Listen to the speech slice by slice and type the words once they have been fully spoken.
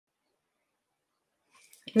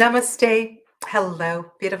Namaste. Hello,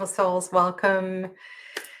 beautiful souls. Welcome.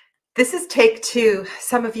 This is take two.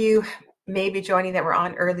 Some of you may be joining that were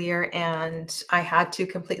on earlier, and I had to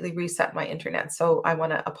completely reset my internet. So I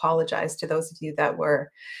want to apologize to those of you that were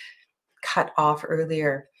cut off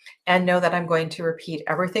earlier, and know that I'm going to repeat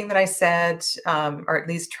everything that I said, or at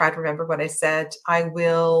least try to remember what I said. I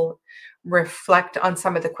will reflect on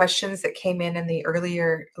some of the questions that came in the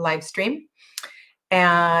earlier live stream.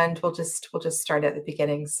 And we'll just start at the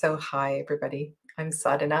beginning. So hi, everybody. I'm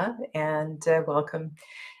Sadhana, and welcome.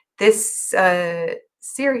 This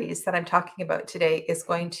series that I'm talking about today is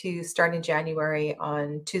going to start in January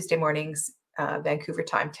on Tuesday mornings, Vancouver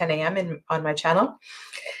time, 10 a.m. on my channel.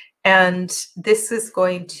 And this is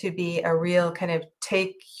going to be a real kind of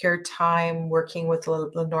take your time working with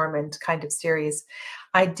Lenormand kind of series.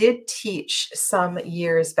 I did teach some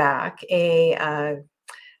years back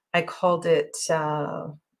I called it,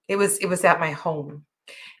 it was at my home.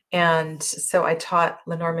 And so I taught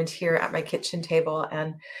Lenormand here at my kitchen table.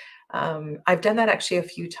 And I've done that actually a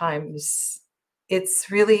few times.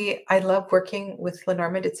 It's really, I love working with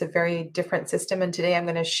Lenormand. It's a very different system. And today I'm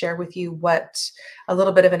going to share with you a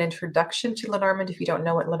little bit of an introduction to Lenormand if you don't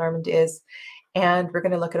know what Lenormand is. And we're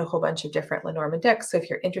going to look at a whole bunch of different Lenormand decks. So if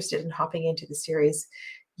you're interested in hopping into the series,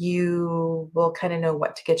 you will kind of know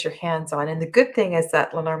what to get your hands on. And the good thing is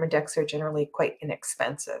that Lenormand decks are generally quite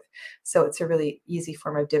inexpensive. So it's a really easy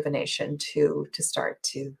form of divination to start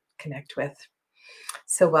to connect with.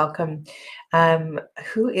 So welcome.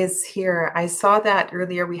 Who is here? I saw that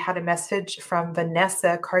earlier we had a message from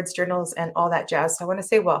Vanessa, Cards, Journals, and all that jazz. So I want to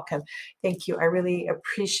say welcome. Thank you. I really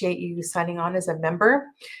appreciate you signing on as a member.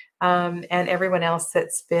 And everyone else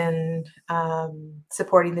that's been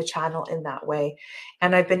supporting the channel in that way.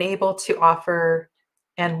 And I've been able to offer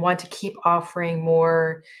and want to keep offering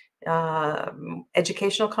more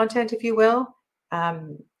educational content, if you will.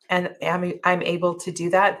 And I'm able to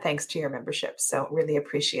do that thanks to your membership. So really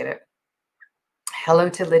appreciate it. Hello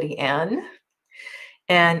to Liddy Ann.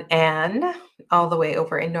 And Anne, all the way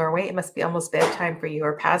over in Norway. It must be almost bedtime for you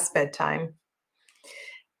or past bedtime.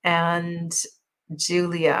 And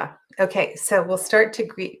Julia. Okay, so we'll start to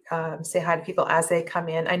say hi to people as they come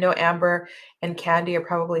in. I know Amber and Candy are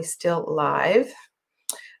probably still live,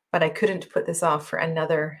 but I couldn't put this off for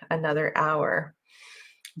another hour.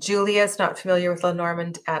 Julia is not familiar with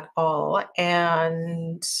Lenormand at all.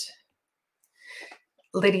 And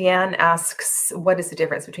Lydianne asks, what is the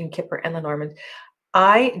difference between Kipper and Lenormand?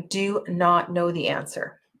 I do not know the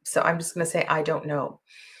answer. So I'm just going to say I don't know.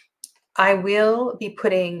 I will be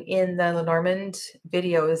putting in the Lenormand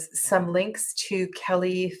videos some links to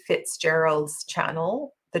Kelly Fitzgerald's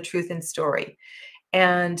channel, The Truth in Story.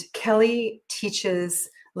 And Kelly teaches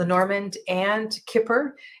Lenormand and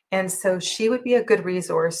Kipper. And so she would be a good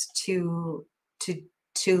resource to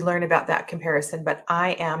learn about that comparison, but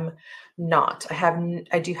I am not.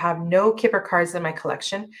 I do have no Kipper cards in my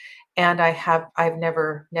collection, and I've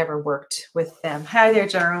never worked with them. Hi there,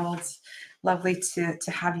 Gerald. Lovely to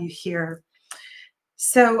have you here.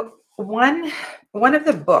 So one of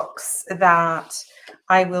the books that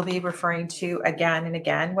I will be referring to again and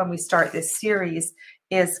again when we start this series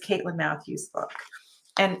is Caitlin Matthews' book.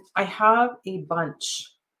 And I have a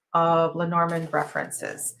bunch of Lenormand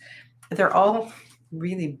references. They're all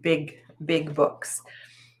really big books.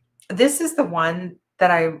 This is the one that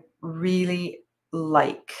I really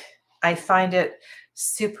like. I find it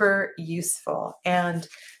super useful. And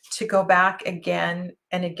to go back again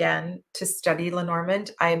and again to study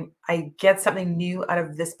Lenormand, I get something new out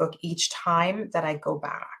of this book each time that I go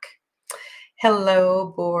back.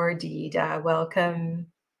 Hello, Bordida. Welcome.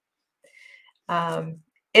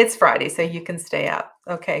 It's Friday, so you can stay up.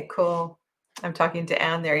 Okay, cool. I'm talking to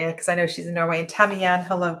Anne there, yeah, because I know she's in Norway. And Tammy Ann,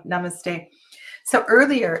 hello, namaste. So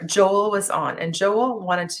earlier, Joel was on, and Joel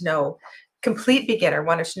wanted to know, complete beginner,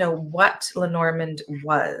 wanted to know what Lenormand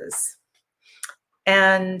was.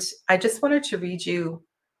 And I just wanted to read you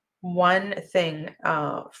one thing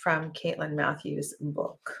from Caitlin Matthews'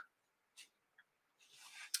 book.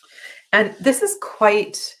 And this is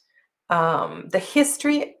quite, the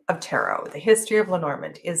history of tarot, the history of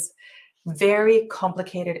Lenormand is very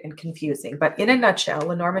complicated and confusing. But in a nutshell,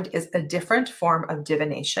 Lenormand is a different form of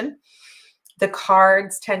divination. The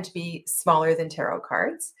cards tend to be smaller than tarot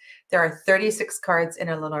cards. There are 36 cards in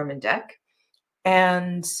a Lenormand deck.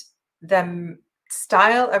 And the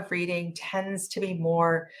style of reading tends to be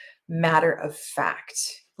more matter of fact,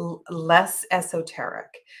 less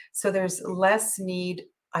esoteric. So there's less need,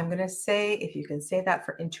 I'm going to say, if you can say that,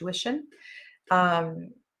 for intuition.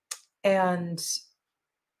 And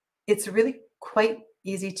it's really quite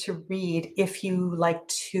easy to read if you like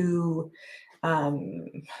to um,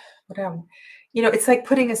 it's like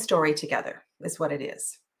putting a story together is what it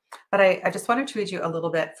is. But I just wanted to read you a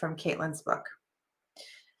little bit from Caitlin's book.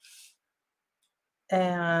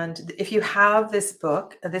 And if you have this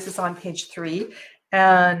book, this is on page 3.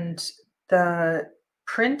 And the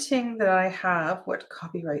printing that I have, what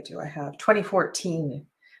copyright do I have? 2014,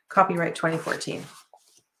 copyright 2014.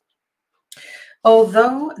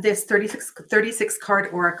 Although this 36 card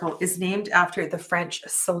oracle is named after the French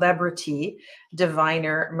celebrity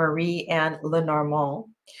diviner Marie-Anne Lenormand,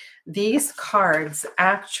 these cards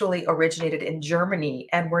actually originated in Germany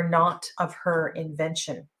and were not of her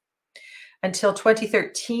invention. Until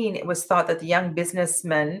 2013, it was thought that the young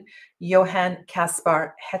businessman Johann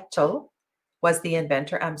Caspar Hettel was the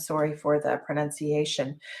inventor. I'm sorry for the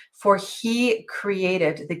pronunciation, for he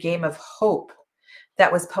created the game of hope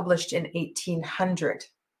that was published in 1800.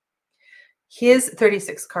 His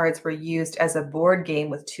 36 cards were used as a board game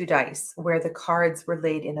with 2 dice, where the cards were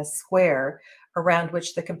laid in a square around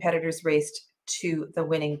which the competitors raced to the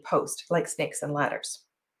winning post, like snakes and ladders.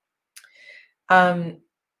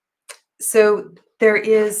 So there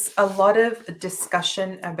is a lot of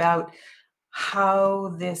discussion about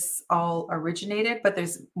how this all originated, but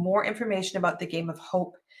there's more information about the game of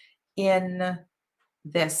hope in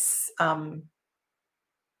this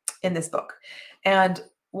book. And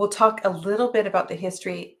we'll talk a little bit about the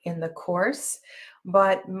history in the course,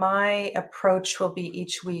 but my approach will be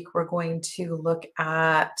each week we're going to look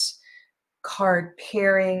at card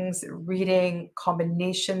pairings, reading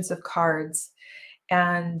combinations of cards,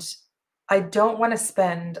 and I don't want to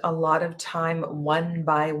spend a lot of time one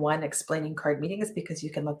by one explaining card meanings because you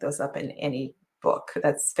can look those up in any book.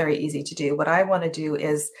 That's very easy to do. What I want to do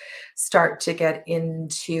is start to get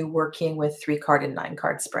into working with 3-card and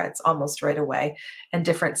 9-card spreads almost right away, and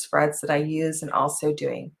different spreads that I use, and also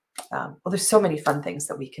doing, well, there's so many fun things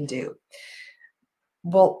that we can do.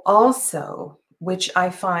 Well, also, which I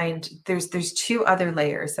find there's 2 other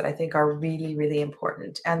layers that I think are really, really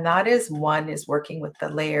important. And that is, one is working with the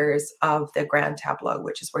layers of the grand tableau,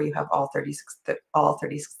 which is where you have all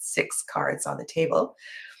 36 cards on the table.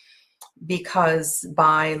 Because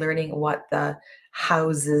by learning what the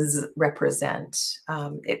houses represent,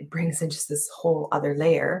 it brings in just this whole other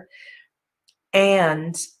layer,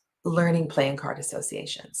 and learning playing card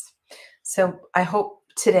associations. So I hope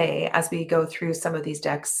today, as we go through some of these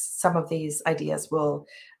decks, some of these ideas will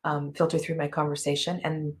filter through my conversation.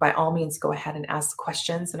 And by all means, go ahead and ask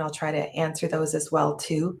questions, and I'll try to answer those as well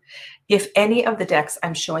too. If any of the decks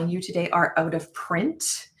I'm showing you today are out of print,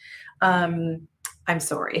 I'm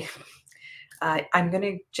sorry. I'm going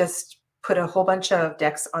to just put a whole bunch of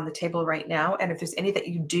decks on the table right now. And if there's any that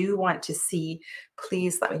you do want to see,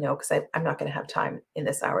 please let me know, because I'm not going to have time in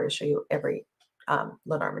this hour to show you every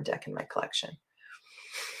Lenormand deck in my collection.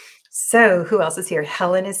 So who else is here?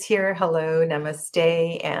 Helen is here. Hello,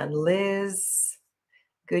 namaste. And Liz.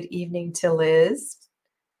 Good evening to Liz.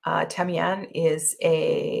 Tamian is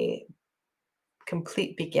a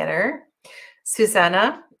complete beginner.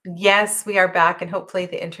 Susanna, yes, we are back, and hopefully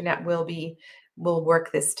the internet will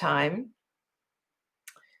work this time.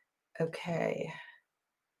 Okay.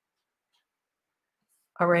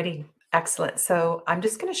 Alrighty, excellent. So I'm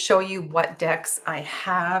just going to show you what decks I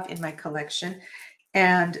have in my collection,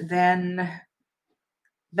 and then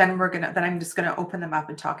I'm just going to open them up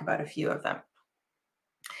and talk about a few of them.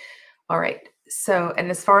 All right. So, and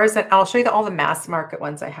as far as that, I'll show you all the mass market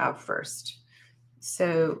ones I have first.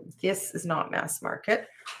 So this is not mass market.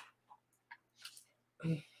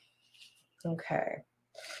 Okay.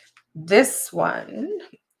 This one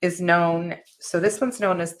is known, so this one's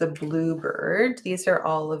known as the Bluebird. These are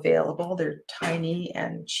all available. They're tiny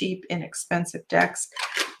and cheap, inexpensive decks.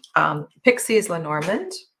 Pixie's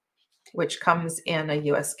Lenormand, which comes in a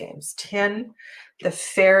US Games tin. The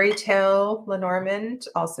Fairy Tale Lenormand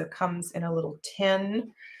also comes in a little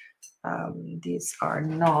tin. These are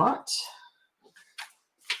not.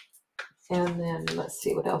 And then let's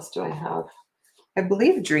see, what else do I have? I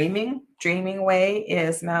believe Dreaming Way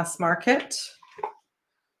is mass market.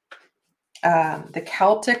 The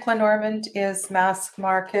Celtic Lenormand is mass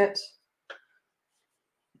market.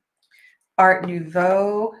 Art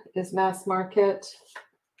Nouveau is mass market.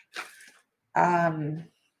 Rana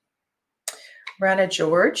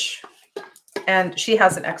George, and she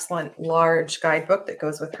has an excellent large guidebook that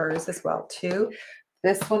goes with hers as well too.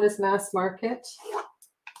 This one is mass market.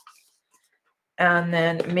 And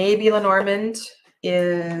then maybe Lenormand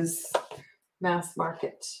is mass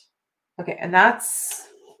market. Okay, and that's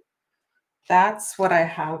what I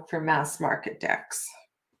have for mass market decks.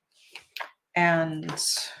 And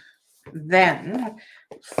then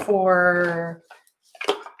for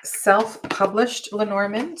self-published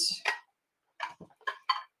Lenormand.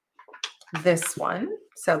 This one.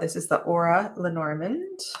 So this is the Aura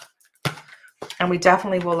Lenormand. And we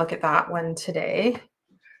definitely will look at that one today.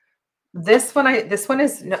 This one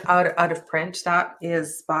is out of print. That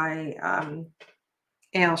is by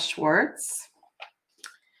A.L. Schwartz.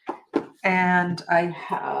 And I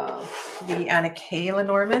have the Anna K.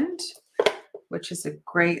 Lenormand, which is a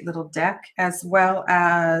great little deck, as well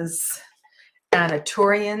as Anna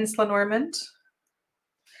Turian's Lenormand.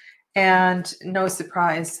 And no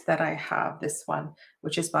surprise that I have this one,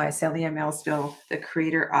 which is by Celia Melville, the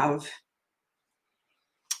creator of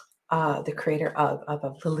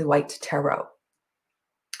Lily White Tarot.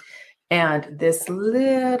 And this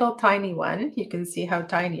little tiny one, you can see how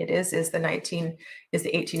tiny it is the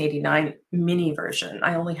 1889 mini version.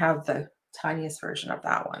 I only have the tiniest version of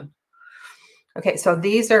that one. Okay, so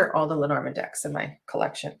these are all the Lenormand decks in my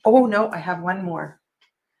collection. Oh no, I have one more.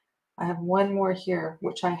 I have one more here,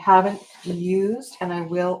 which I haven't used, and I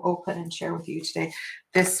will open and share with you today.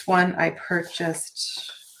 This one I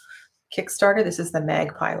purchased Kickstarter. This is the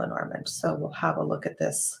Magpie Lenormand. So we'll have a look at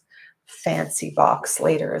this fancy box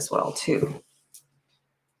later as well too.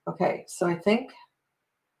 Okay, so I think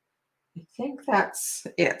that's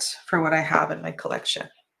it for what I have in my collection.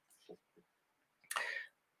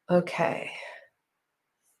 Okay.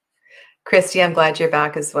 Christy, I'm glad you're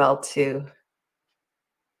back as well too.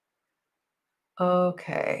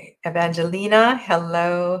 Okay. Evangelina,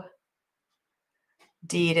 hello.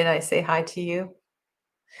 Dee, did I say hi to you?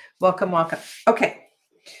 Welcome, welcome. Okay.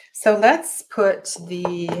 So let's put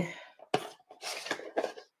the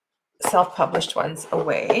self-published ones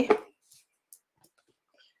away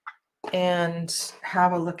and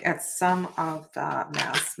have a look at some of the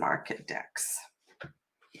mass market decks.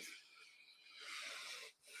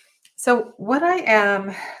 So what I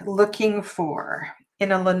am looking for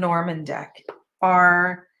in a Lenormand deck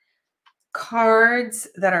are cards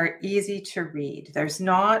that are easy to read. There's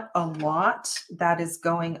not a lot that is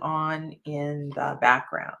going on in the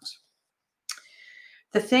background.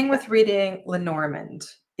 The thing with reading Lenormand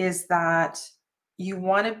is that you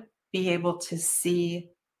want to be able to see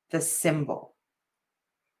the symbol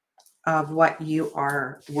of what you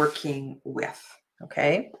are working with,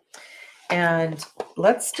 okay? And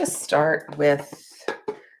let's just start with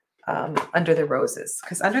Under the Roses,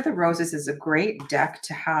 because Under the Roses is a great deck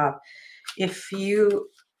to have. If you,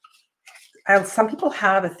 some people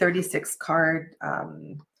have a 36 card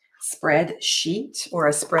spread sheet or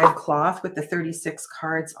a spread cloth with the 36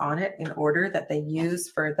 cards on it in order that they use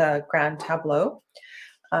for the grand tableau.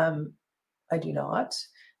 I do not,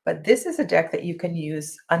 but this is a deck that you can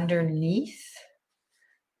use underneath.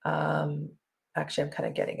 Actually, I'm kind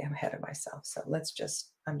of getting ahead of myself. So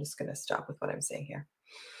I'm just going to stop with what I'm saying here.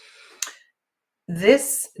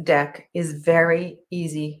 This deck is very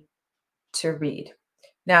easy to read.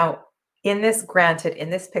 Now, in this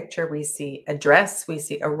picture, we see a dress, we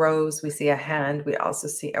see a rose, we see a hand, we also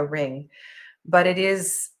see a ring, but it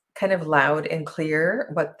is kind of loud and clear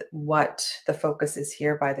what the focus is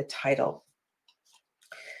here by the title.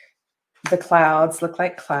 The clouds look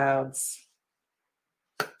like clouds.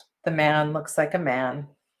 The man looks like a man.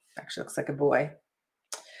 Actually looks like a boy.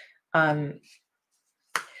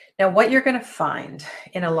 Now, what you're going to find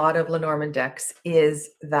in a lot of Lenormand decks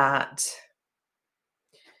is that,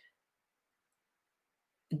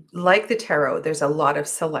 like the tarot, there's a lot of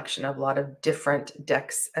selection, a lot of different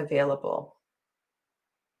decks available.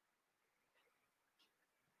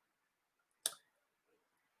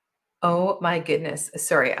 Oh my goodness.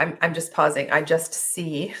 Sorry, I'm just pausing. I just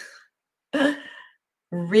see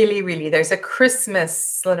really, there's a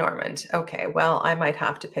Christmas Lenormand. Okay, well, I might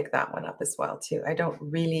have to pick that one up as well too. I don't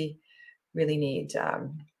really need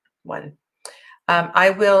one. I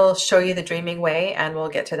will show you the Dreaming Way, and we'll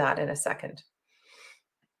get to that in a second.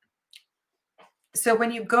 So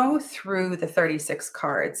when you go through the 36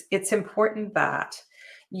 cards, it's important that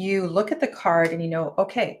you look at the card and you know,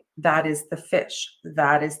 okay, that is the fish,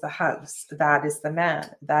 that is the house, that is the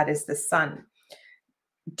man, that is the sun.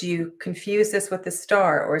 Do you confuse this with the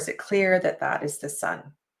star, or is it clear that that is the sun?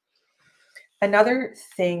 Another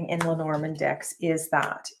thing in Lenormand decks is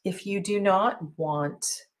that if you do not want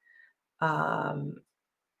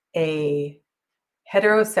a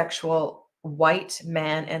heterosexual white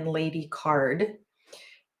man and lady card,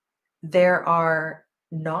 there are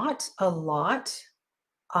not a lot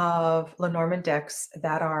of Lenormand decks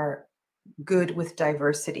that are good with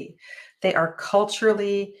diversity. They are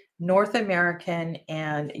culturally North American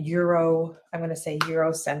and Eurocentric.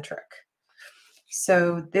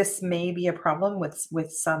 So this may be a problem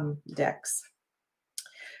with some decks.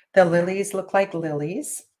 The lilies look like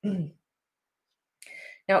lilies. Now,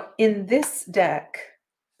 in this deck,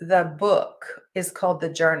 the book is called the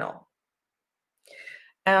Journal.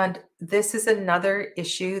 And this is another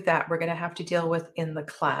issue that we're going to have to deal with in the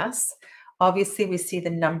class. Obviously, we see the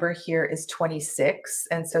number here is 26.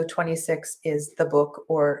 And so 26 is the book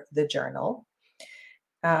or the journal.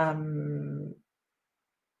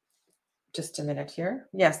 Just a minute here.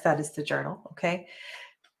 Yes, that is the journal. Okay.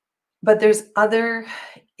 But there's other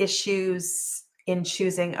issues in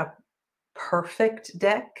choosing a perfect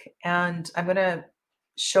deck. And I'm going to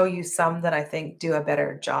show you some that I think do a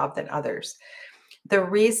better job than others. The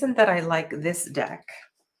reason that I like this deck,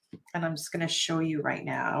 and I'm just going to show you right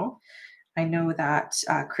now. I know that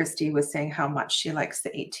Christy was saying how much she likes the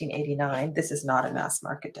 1889. This is not a mass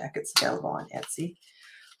market deck. It's available on Etsy.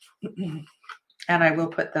 And I will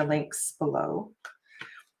put the links below.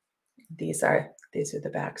 These are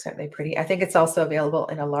the backs. Aren't they pretty? I think it's also available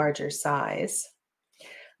in a larger size.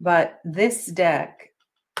 But this deck,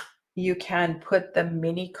 you can put the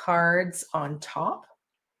mini cards on top.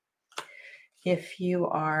 If you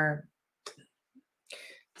are,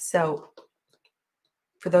 so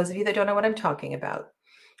for those of you that don't know what I'm talking about,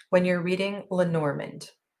 when you're reading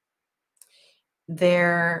Lenormand,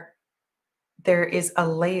 there is a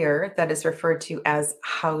layer that is referred to as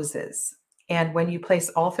houses. And when you place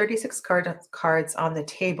all 36 cards on the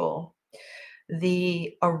table,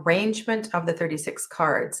 the arrangement of the 36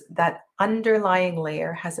 cards, that underlying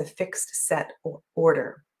layer has a fixed set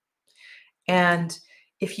order. And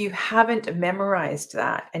if you haven't memorized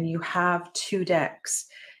that and you have two decks,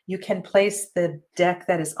 you can place the deck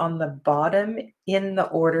that is on the bottom in the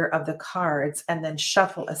order of the cards and then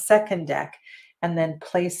shuffle a second deck and then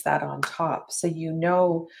place that on top so you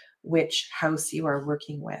know which house you are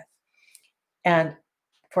working with. And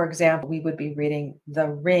for example, we would be reading the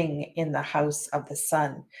ring in the house of the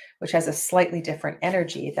sun, which has a slightly different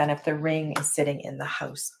energy than if the ring is sitting in the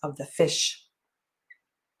house of the fish,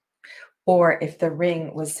 or if the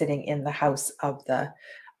ring was sitting in the house of the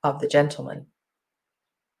gentleman.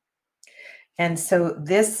 And so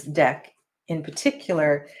this deck in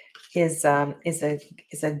particular is a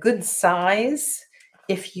good size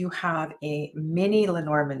if you have a mini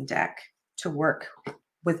Lenormand deck to work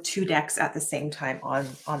with two decks at the same time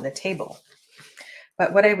on the table.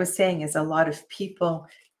 But what I was saying is a lot of people,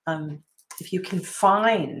 if you can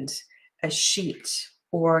find a sheet,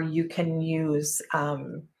 or you can use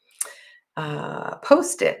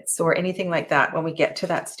Post-its or anything like that, when we get to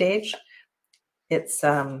that stage, it's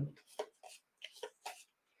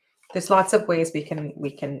there's lots of ways we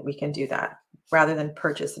can do that rather than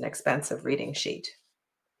purchase an expensive reading sheet.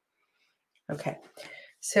 Okay.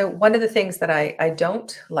 So one of the things that I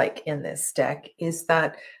don't like in this deck is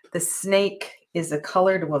that the snake is a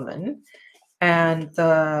colored woman, and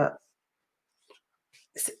I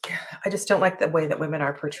just don't like the way that women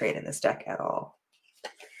are portrayed in this deck at all.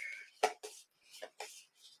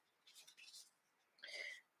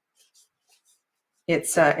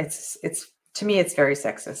 It's to me, it's very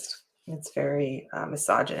sexist. It's very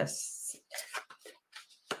misogynist.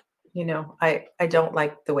 You know, I don't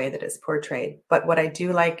like the way that it's portrayed, but what I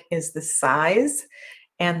do like is the size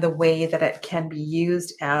and the way that it can be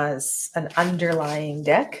used as an underlying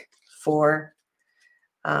deck for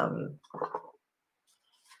a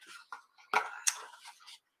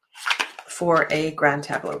grand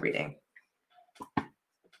tableau reading.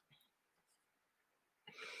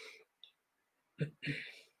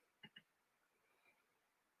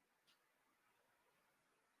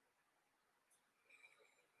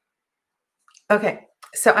 Okay,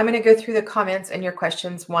 so I'm going to go through the comments and your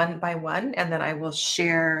questions one by one, and then I will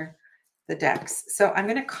share the decks. So I'm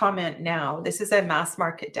going to comment now. This is a mass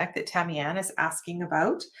market deck that Tamianne is asking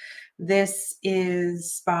about. This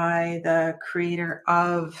is by the creator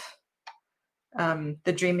of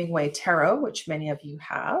the Dreaming Way Tarot, which many of you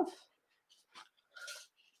have.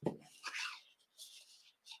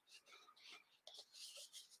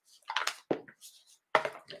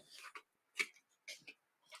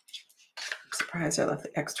 I'm surprised I left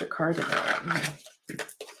the extra card in there. I'm going to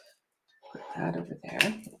put that over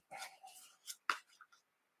there.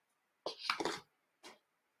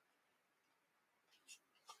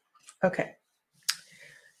 Okay.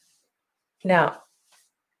 Now,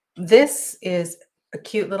 this is a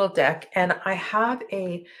cute little deck, and I have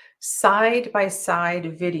a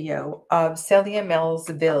side-by-side video of Celia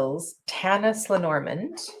Melville's Tanis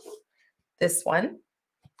Lenormand, this one,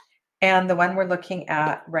 and the one we're looking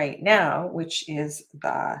at right now, which is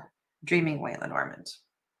the Dreaming Way Lenormand,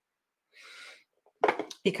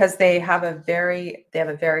 because they have a very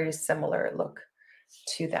similar look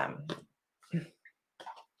to them.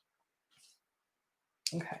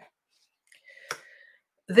 Okay.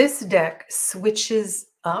 This deck switches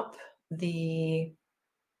up the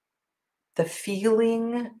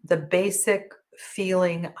feeling, the basic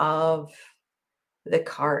feeling of the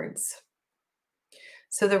cards.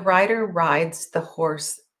 So the rider rides the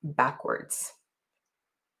horse backwards.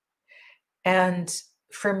 And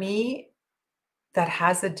for me, that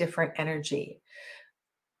has a different energy.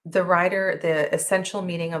 The rider, the essential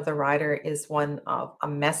meaning of the rider is one of a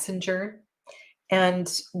messenger.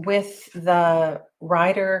 And with the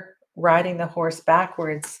rider riding the horse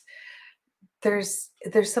backwards, there's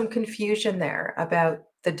some confusion there about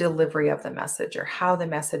the delivery of the message or how the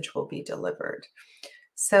message will be delivered.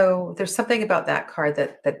 So there's something about that card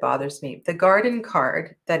that bothers me. The garden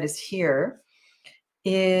card that is here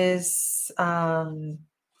is let's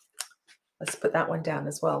put that one down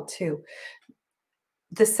as well too.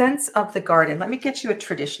 The sense of the garden. Let me get you a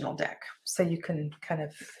traditional deck so you can kind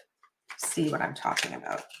of see what I'm talking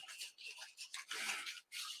about.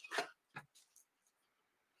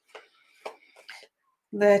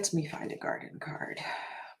 Let me find a garden card.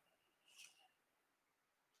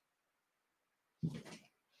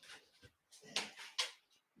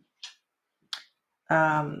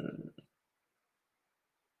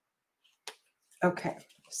 Okay,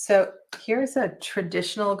 so here's a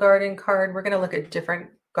traditional garden card. We're going to look at different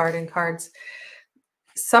garden cards.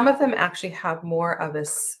 Some of them actually have more of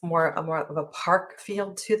a park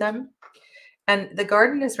feel to them, and the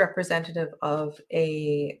garden is representative of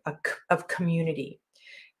of community.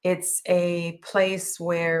 It's a place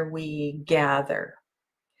where we gather,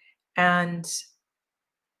 and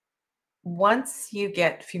once you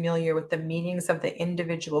get familiar with the meanings of the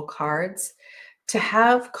individual cards, to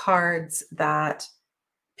have cards that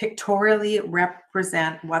pictorially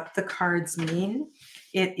represent what the cards mean,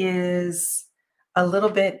 it is a little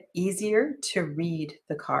bit easier to read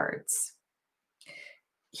the cards.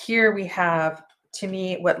 Here we have, to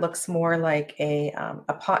me, what looks more like a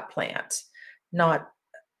pot plant, not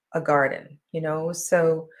a garden, you know?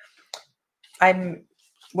 So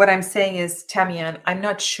what I'm saying is, Tamian, I'm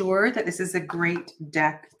not sure that this is a great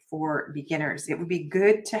deck for beginners. It would be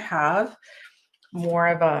good to have more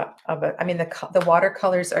of a, I mean, the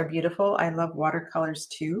watercolors are beautiful. I love watercolors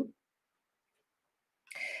too.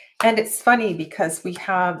 And it's funny because we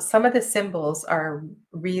have some of the symbols are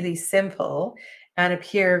really simple and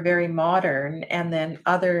appear very modern, and then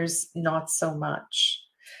others not so much.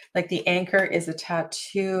 Like the anchor is a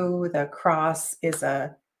tattoo, the cross is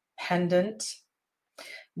a pendant.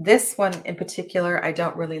 This one in particular, I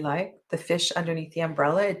don't really like. The fish underneath the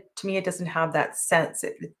umbrella. To me, it doesn't have that sense.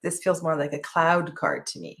 This feels more like a cloud card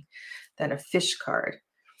to me than a fish card.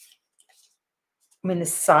 I mean, the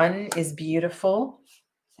sun is beautiful.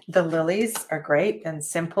 The lilies are great and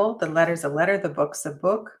simple. The letter's a letter, the book's a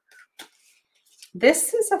book.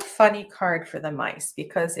 This is a funny card for the mice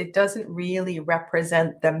because it doesn't really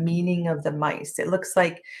represent the meaning of the mice. It looks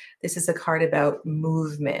like this is a card about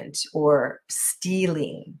movement or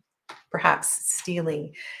stealing, perhaps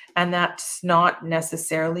stealing. And that's not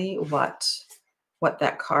necessarily what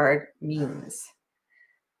that card means.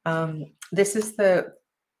 This is the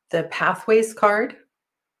Pathways card.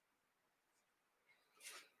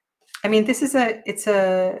 I mean, this is it's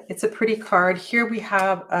a pretty card. Here we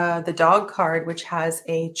have the dog card, which has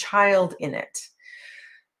a child in it.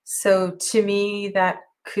 So to me, that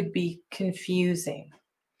could be confusing.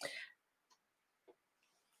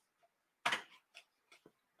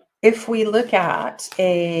 If we look at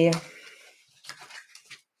I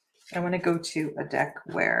want to go to a deck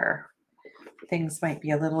where things might be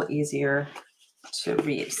a little easier to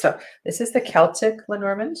read. So this is the Celtic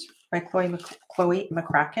Lenormand by Chloe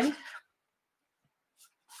McCracken.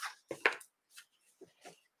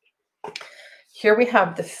 Here we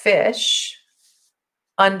have the fish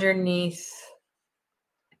underneath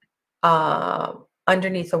a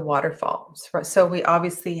waterfall. So we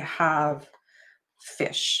obviously have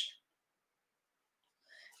fish.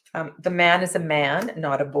 The man is a man,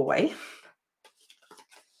 not a boy.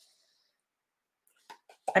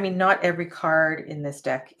 I mean, not every card in this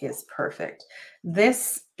deck is perfect.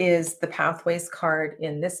 This is the Pathways card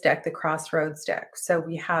in this deck, the Crossroads deck. So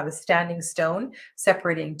we have a standing stone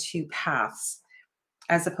separating two paths,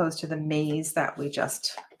 as opposed to the maze that we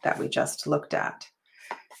just looked at.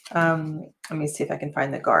 Let me see if I can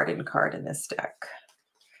find the garden card in this deck.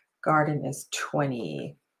 Garden is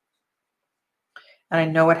 20. And I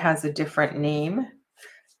know it has a different name.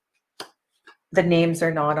 The names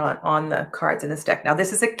are not on the cards in this deck. Now,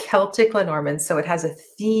 this is a Celtic Lenormand, so it has a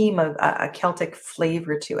theme of a Celtic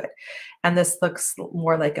flavor to it. And this looks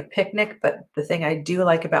more like a picnic, but the thing I do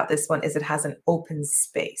like about this one is it has an open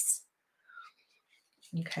space.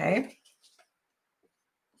 Okay.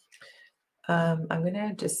 I'm going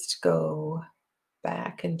to just go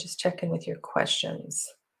back and just check in with your questions.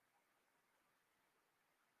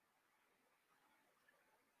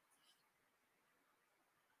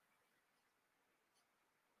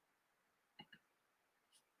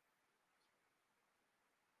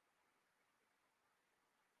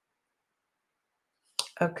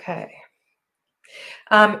 Okay.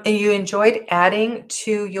 And you enjoyed adding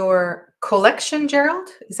to your collection, Gerald?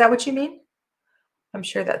 Is that what you mean? I'm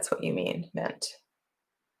sure that's what you meant.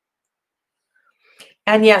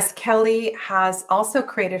 And yes, Kelly has also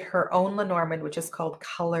created her own Lenormand, which is called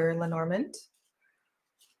Color Lenormand.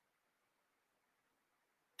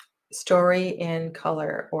 Story in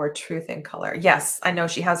color or truth in color. Yes, I know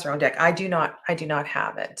she has her own deck. I do not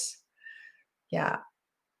have it. Yeah.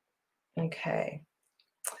 Okay.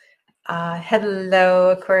 Hello,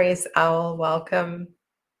 Aquarius Owl. Welcome.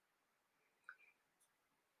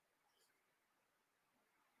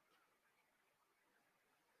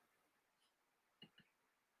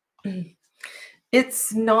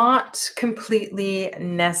 It's not completely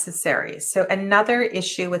necessary. So another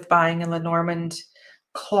issue with buying a Lenormand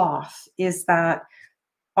cloth is that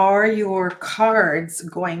are your cards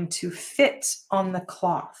going to fit on the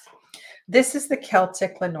cloth? This is the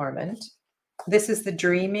Celtic Lenormand. This is the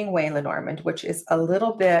Dreaming Way Lenormand, which is a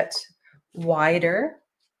little bit wider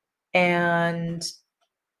and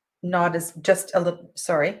not as just a little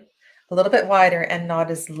bit wider and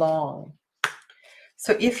not as long.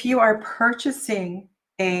 So if you are purchasing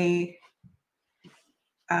a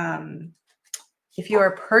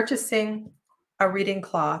reading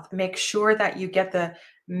cloth, make sure that you get the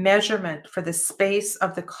measurement for the space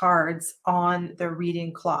of the cards on the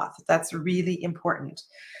reading cloth. That's really important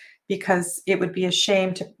because it would be a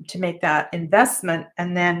shame to make that investment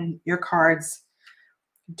and then your cards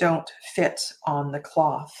don't fit on the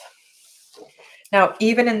cloth. Now,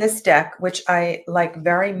 even in this deck, which I like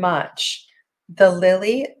very much, the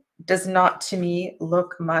lily does not to me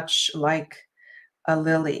look much like a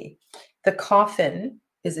lily. The coffin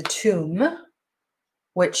is a tomb,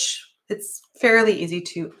 which it's fairly easy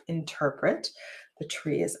to interpret. The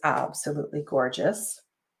tree is absolutely gorgeous.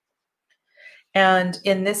 And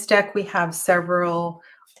in this deck, we have several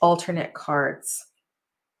alternate cards.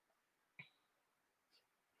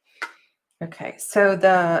 Okay, so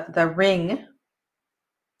the ring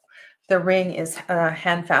is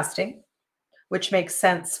hand fasting, which makes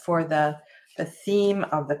sense for the theme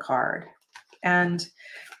of the card. And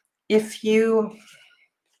if you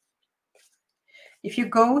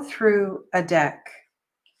go through a deck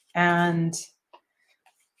and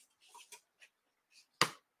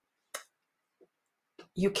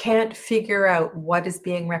you can't figure out what is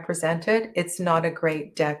being represented, it's not a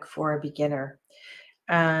great deck for a beginner.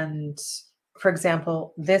 And for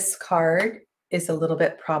example, this card is a little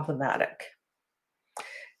bit problematic.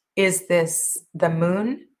 Is this the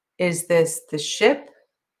moon? Is this the ship?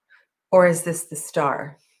 Or is this the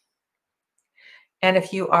star? And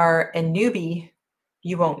if you are a newbie,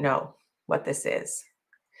 you won't know what this is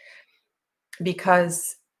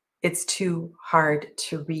because it's too hard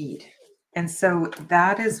to read. And so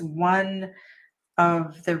that is one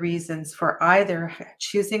of the reasons for either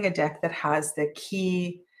choosing a deck that has the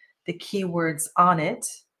keywords on it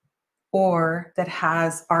or that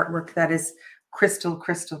has artwork that is crystal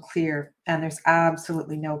clear and there's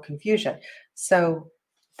absolutely no confusion. So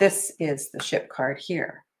this is the ship card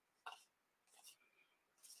here.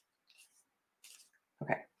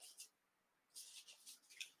 Okay.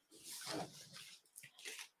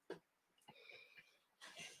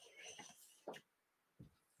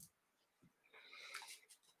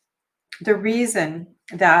 The reason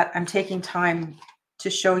that I'm taking time to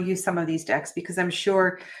show you some of these decks, because I'm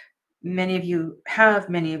sure many of you have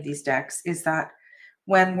many of these decks, is that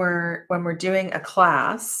when we're doing a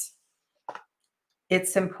class,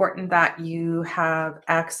 it's important that you have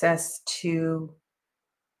access to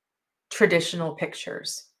traditional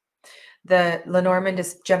pictures. The Lenormand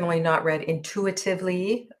is generally not read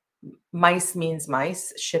intuitively. Mice means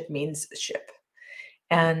mice, ship means ship.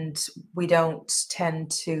 And we don't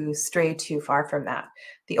tend to stray too far from that.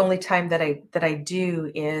 The only time that I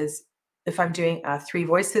do is if I'm doing a three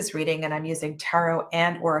voices reading and I'm using tarot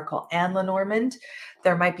and oracle and Lenormand,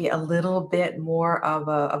 there might be a little bit more of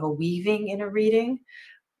a weaving in a reading.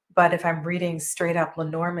 But if I'm reading straight up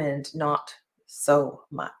Lenormand, not so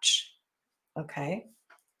much. Okay.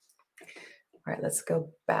 All right, let's go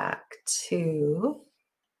back to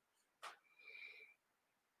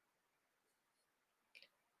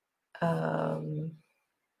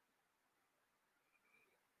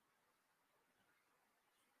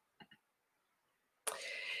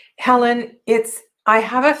Helen, I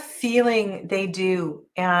have a feeling they do,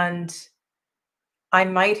 and I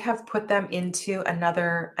might have put them into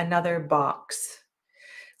another box.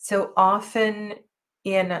 So often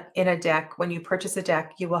in a deck, when you purchase a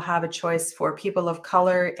deck, you will have a choice for people of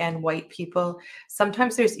color and white people.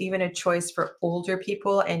 Sometimes there's even a choice for older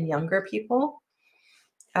people and younger people.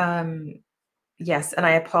 Yes, and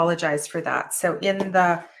I apologize for that. So in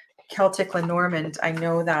the Celtic Lenormand, I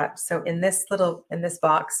know that. So in this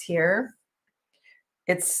box here,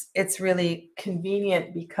 it's really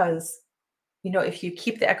convenient because, you know, if you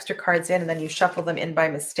keep the extra cards in and then you shuffle them in by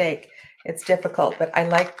mistake, it's difficult. But I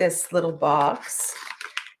like this little box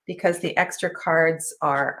because the extra cards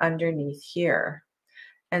are underneath here.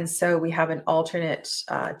 And so we have an alternate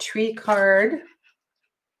tree card,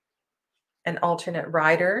 an alternate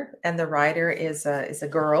rider, and the rider is a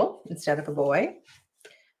girl instead of a boy,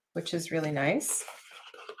 which is really nice.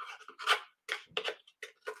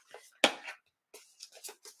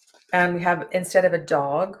 And we have, instead of a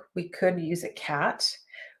dog, we could use a cat,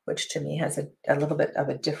 which to me has a little bit of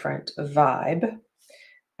a different vibe.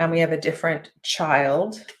 And we have a different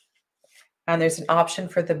child. And there's an option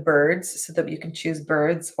for the birds so that you can choose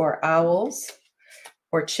birds or owls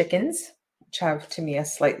or chickens, which have, to me, a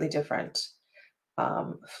slightly different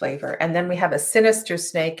flavor. And then we have a sinister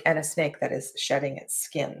snake and a snake that is shedding its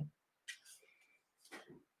skin.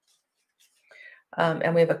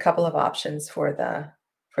 And we have a couple of options for the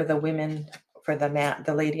women, for the man,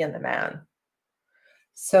 the lady and the man.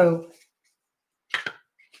 So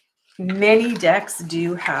many decks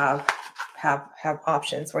do have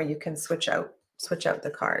options where you can switch out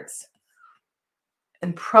the cards.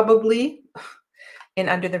 And probably in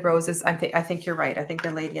Under the Roses, I think you're right. I think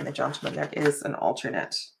the lady and the gentleman, there is an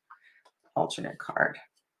alternate card.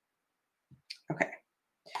 Okay,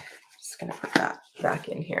 just gonna put that back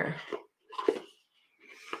in here.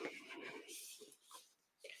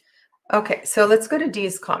 Okay, so let's go to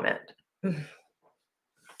Dee's comment.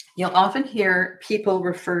 You'll often hear people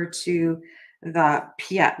refer to the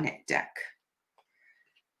Piatnik deck.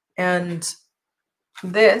 And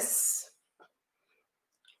this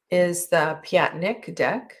is the Piatnik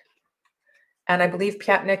deck. And I believe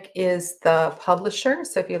Piatnik is the publisher.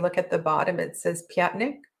 So if you look at the bottom, it says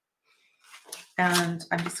Piatnik. And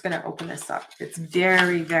I'm just going to open this up. It's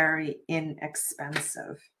very, very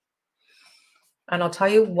inexpensive. And I'll tell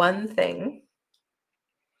you one thing.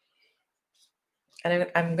 And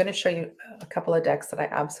I'm going to show you a couple of decks that I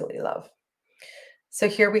absolutely love. So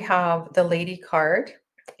here we have the lady card.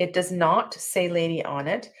 It does not say lady on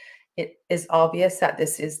it. It is obvious that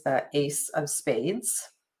this is the ace of spades.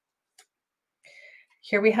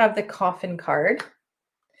 Here we have the coffin card.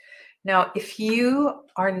 Now, if you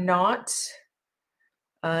are not,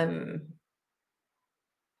 when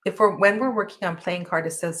we're working on playing card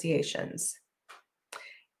associations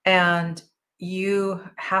and you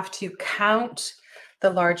have to count the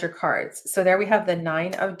larger cards. So there we have the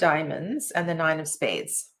 9 of diamonds and the 9 of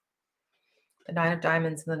spades. The 9 of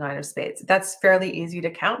diamonds and the 9 of spades. That's fairly easy to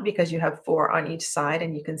count because you have 4 on each side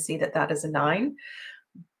and you can see that that is a 9.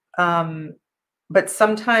 But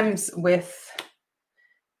sometimes with,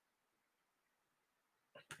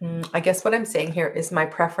 I guess what I'm saying here is my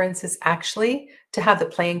preference is actually to have the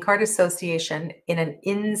playing card association in an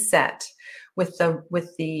inset with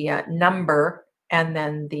the number and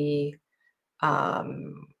then the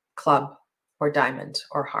club or diamond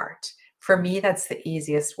or heart. For me, that's the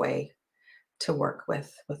easiest way to work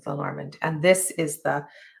with Lenormand. And this is the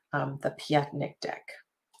Piatnik deck.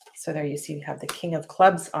 So there you see we have the King of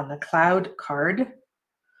Clubs on the cloud card.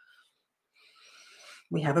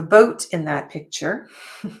 We have a boat in that picture.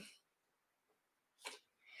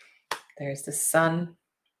 There's the sun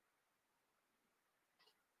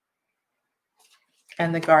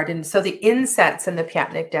and the garden. So the insets in the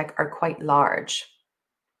Piatnik deck are quite large.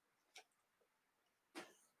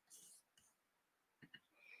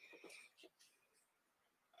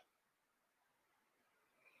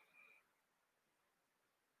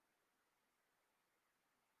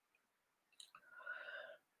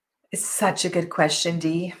 It's such a good question,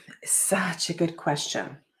 Dee. Such a good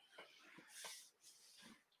question.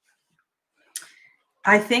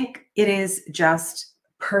 I think it is just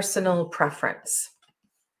personal preference.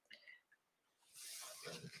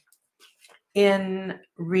 In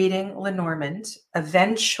reading Lenormand,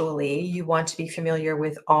 eventually you want to be familiar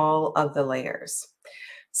with all of the layers.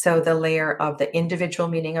 So the layer of the individual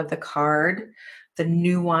meaning of the card, the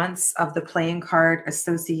nuance of the playing card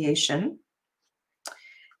association,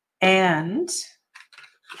 and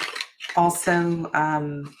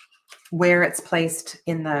also where it's placed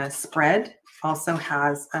in the spread also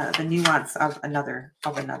has the nuance of another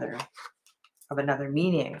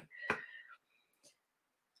meaning.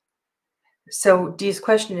 So Dee's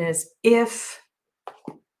question is, if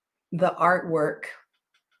the artwork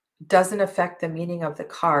doesn't affect the meaning of the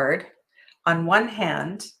card, on one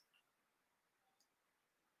hand,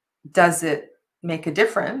 does it make a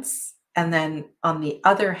difference? And then on the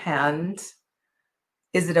other hand,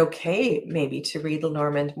 is it okay maybe to read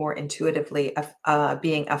Lenormand more intuitively,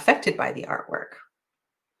 being affected by the artwork?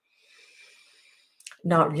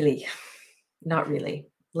 Not really. Not really.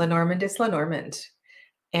 Lenormand is Lenormand.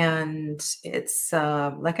 And it's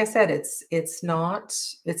like I said, it's not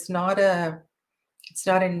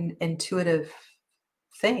an intuitive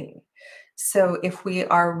thing. So if we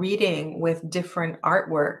are reading with different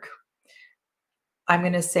artwork, I'm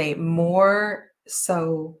going to say more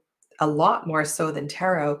so, a lot more so than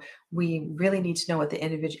tarot, we really need to know what the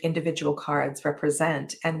individual cards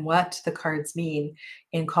represent and what the cards mean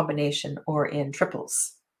in combination or in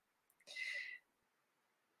triples.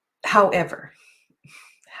 However,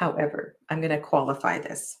 I'm going to qualify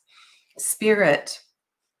this. Spirit,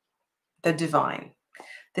 the divine.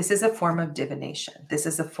 This is a form of divination. This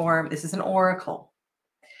is an oracle.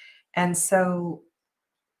 And so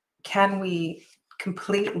can we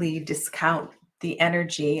completely discount the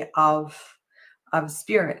energy of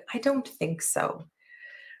spirit? I don't think so.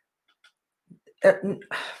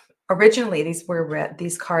 Originally,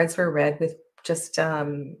 these cards were read with just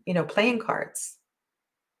playing cards.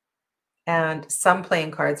 And some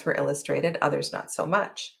playing cards were illustrated, others not so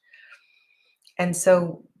much. And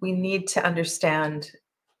so we need to understand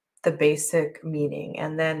the basic meaning,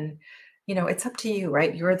 and then it's up to you,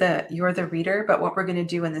 right? You're the reader, but what we're going to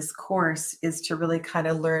do in this course is to really kind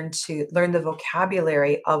of learn the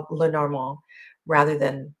vocabulary of Lenormand rather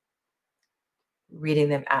than reading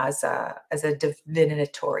them as a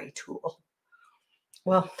divinatory tool.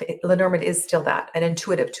 Well, Lenormand is still that, an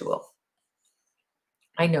intuitive tool.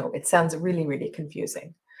 I know it sounds really, really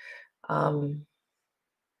confusing.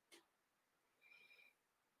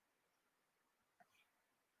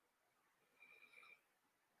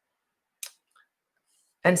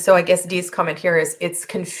 And so I guess Dee's comment here is, it's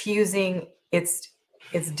confusing. It's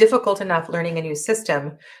difficult enough learning a new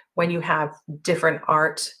system when you have different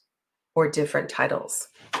art or different titles.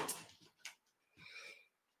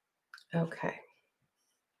 Okay.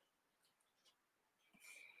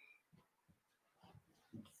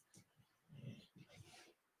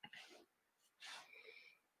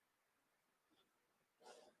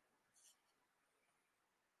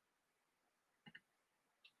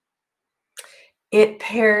 It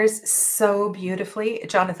pairs so beautifully,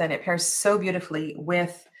 Jonathan, it pairs so beautifully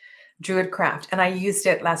with Druidcraft. And I used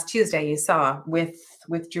it last Tuesday, you saw, with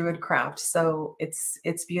Druidcraft. So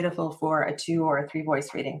it's beautiful for a 2 or a 3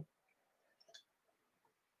 voice reading.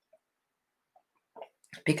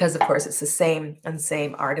 Because of course it's the same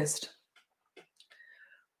artist.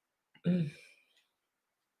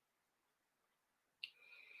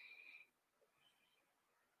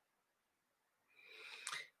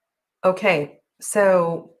 Okay,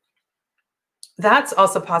 so that's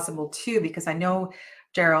also possible too, because I know,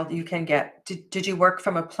 Gerald, you can get, did you work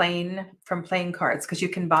from playing cards? Because you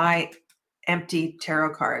can buy empty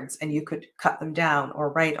tarot cards and you could cut them down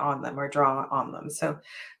or write on them or draw on them. So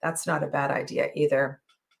that's not a bad idea either.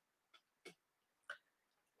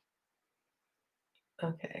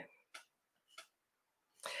 Okay.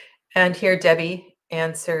 And here Debbie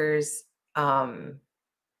answers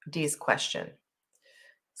Dee's question.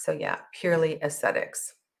 So yeah, purely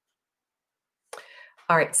aesthetics.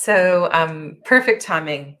 All right, so perfect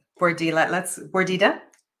timing, Bordila.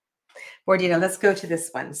 Bordila, let's go to this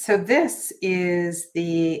one. So this is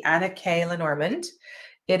the Anna K. Lenormand.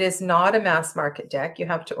 It is not a mass market deck. You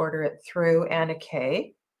have to order it through Anna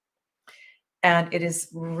K. And it is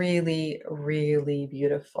really, really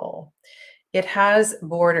beautiful. It has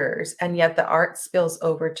borders, and yet the art spills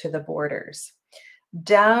over to the borders.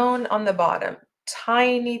 Down on the bottom,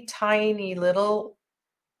 tiny, tiny little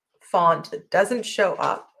font that doesn't show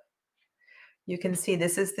up. You can see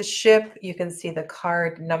this is the ship. You can see the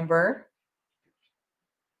card number.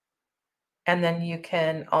 And then you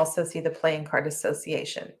can also see the playing card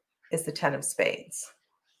association is the 10 of spades.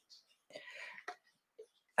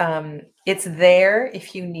 It's there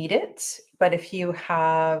if you need it, but if you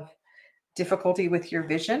have difficulty with your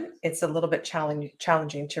vision, it's a little bit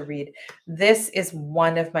challenging to read. This is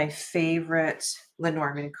one of my favorite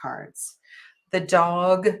Lenormand cards. The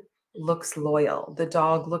dog looks loyal. The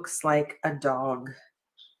dog looks like a dog.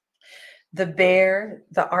 The bear,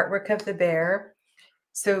 the artwork of the bear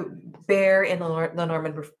So bear in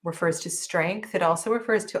Lenormand refers to strength. It also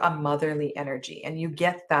refers to a motherly energy, and you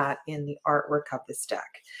get that in the artwork of this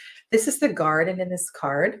deck. This is the garden in this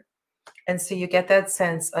card. And so you get that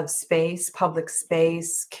sense of space, public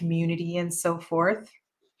space, community, and so forth.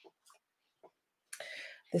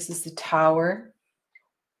 This is the Tower.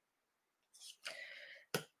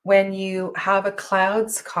 When you have a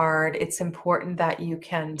clouds card, it's important that you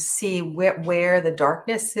can see where the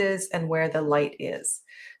darkness is and where the light is.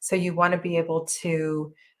 So you want to be able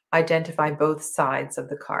to identify both sides of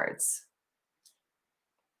the cards.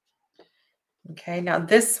 Okay, now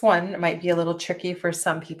this one might be a little tricky for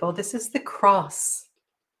some people. This is the cross.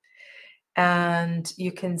 And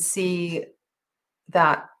you can see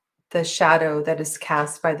that the shadow that is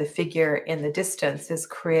cast by the figure in the distance is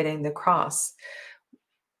creating the cross.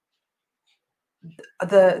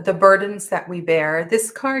 The burdens that we bear, this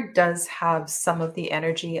card does have some of the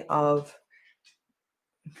energy of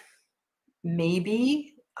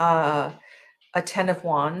maybe a 10 of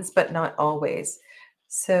wands, but not always.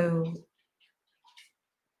 So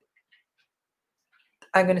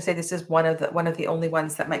I'm going to say this is one of the only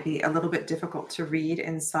ones that might be a little bit difficult to read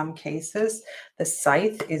in some cases. The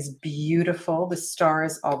scythe is beautiful. The star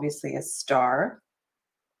is obviously a star.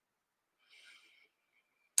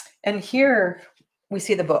 And here we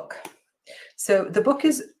see the book. So the book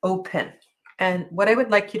is open. And what I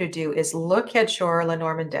would like you to do is look at your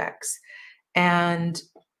Lenormand decks and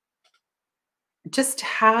just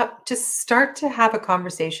start to have a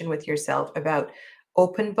conversation with yourself about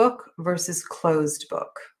open book versus closed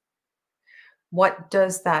book. What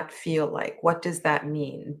does that feel like? What does that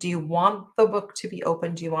mean? Do you want the book to be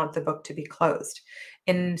open? Do you want the book to be closed?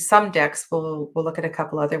 In some decks, we'll look at a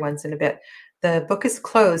couple other ones in a bit. The book is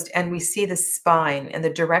closed and we see the spine, and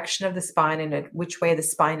the direction of the spine and which way the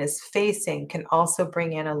spine is facing can also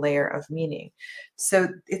bring in a layer of meaning. So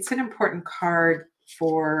it's an important card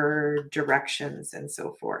for directions and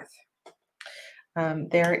so forth.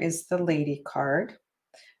 There is the lady card.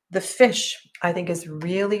 The fish, I think, is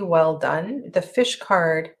really well done. The fish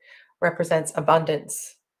card represents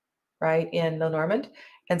abundance, right, in Lenormand.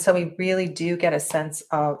 And so we really do get a sense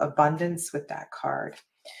of abundance with that card.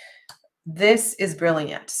 This is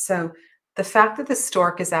brilliant. So the fact that the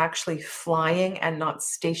stork is actually flying and not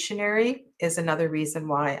stationary is another reason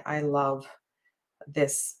why I love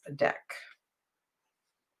this deck.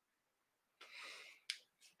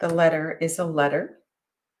 The letter is a letter.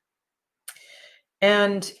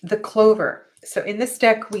 And the clover. So in this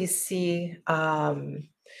deck, we see the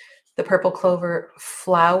purple clover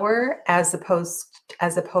flower as opposed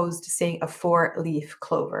to seeing a 4-leaf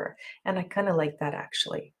clover. And I kind of like that,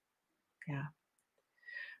 actually. Yeah.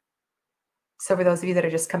 So for those of you that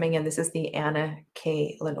are just coming in, this is the Anna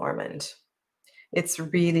K. Lenormand. It's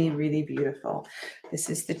really, really beautiful. This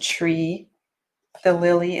is the tree. The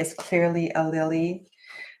lily is clearly a lily.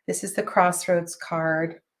 This is the Crossroads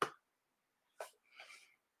card.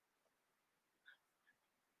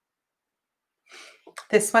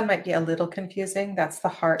 This one might be a little confusing. That's the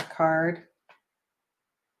heart card.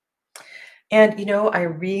 And, you know, I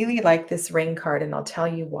really like this ring card, and I'll tell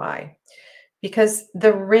you why. Because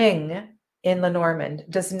the ring in Lenormand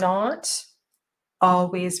does not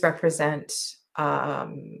always represent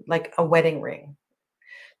like a wedding ring.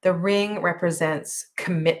 The ring represents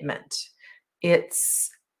commitment. It's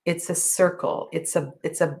a circle. It's something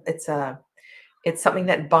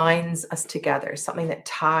that binds us together, something that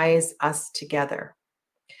ties us together.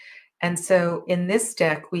 And so in this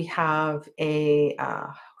deck, we have a,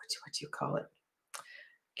 what do you call it?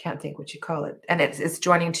 Can't think what you call it. And it's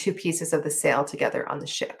joining two pieces of the sail together on the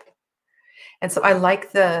ship. And so I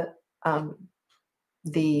like the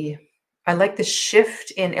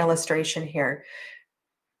shift in illustration here,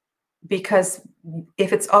 because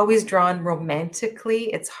if it's always drawn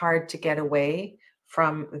romantically, it's hard to get away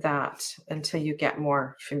from that until you get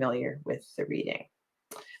more familiar with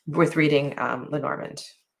reading Lenormand.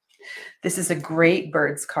 This is a great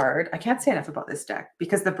birds card. I can't say enough about this deck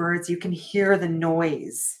because the birds, you can hear the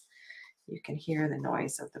noise. You can hear the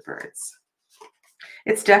noise of the birds.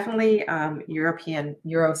 It's definitely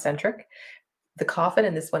Eurocentric. The coffin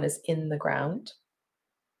in this one is in the ground.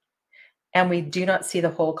 And we do not see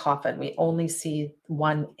the whole coffin. We only see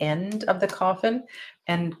one end of the coffin.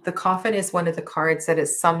 And the coffin is one of the cards that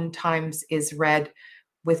is sometimes is read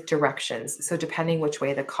with directions. So depending which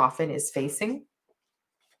way the coffin is facing.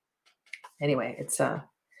 Anyway, it's a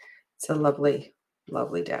lovely,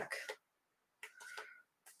 lovely deck.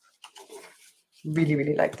 Really,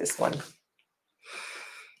 really like this one.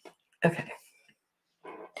 Okay.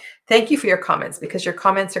 Thank you for your comments, because your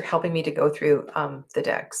comments are helping me to go through the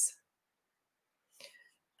decks.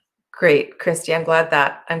 Great, Christy. I'm glad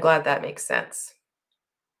that makes sense.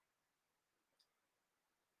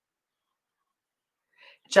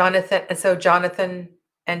 Jonathan, and so Jonathan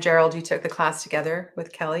and Gerald, you took the class together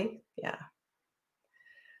with Kelly? Yeah.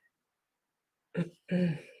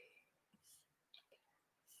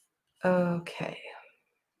 Okay.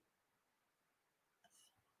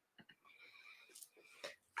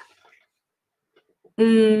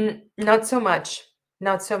 Not so much.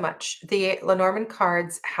 Not so much. The Lenormand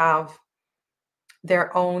cards have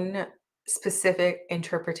their own specific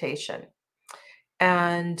interpretation.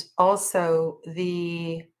 And also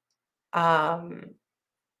um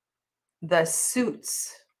the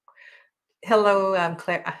suits. Hello,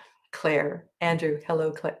 Claire, Andrew.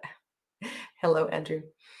 Hello, Claire. Hello, Andrew.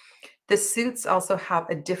 The suits also have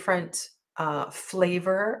a different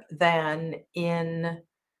flavor than in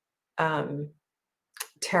um,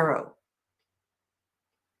 tarot.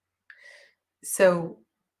 So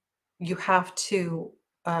you have to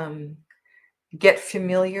get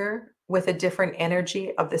familiar with a different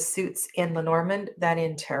energy of the suits in Lenormand than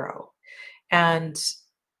in tarot. And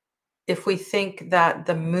if we think that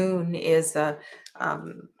the moon is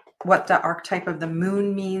what the archetype of the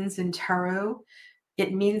moon means in tarot,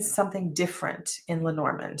 it means something different in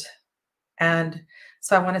Lenormand. And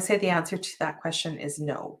so I want to say the answer to that question is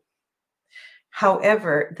no.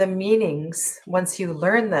 However, the meanings, once you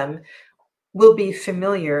learn them, will be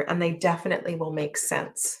familiar and they definitely will make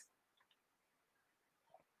sense.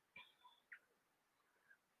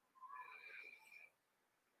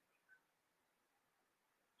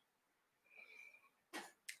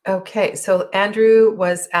 Okay, so Andrew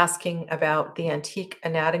was asking about the Antique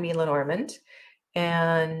Anatomy Lenormand.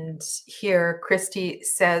 And here Christy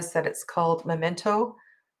says that it's called Memento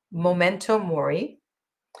Mori.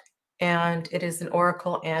 And it is an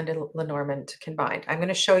oracle and a Lenormand combined. I'm going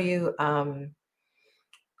to show you,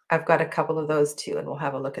 I've got a couple of those too, and we'll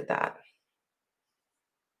have a look at that.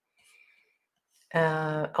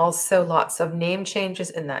 Also lots of name changes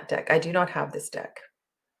in that deck. I do not have this deck.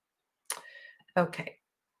 Okay.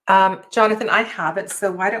 Jonathan, I have it.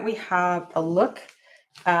 So why don't we have a look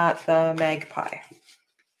at the magpie?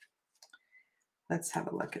 Let's have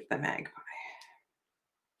a look at the magpie.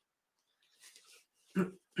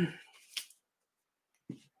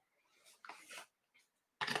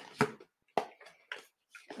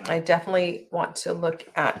 I definitely want to look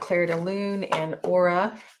at Claire de Lune and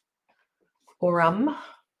Aurum.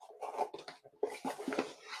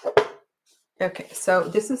 Okay, so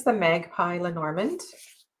this is the Magpie Lenormand,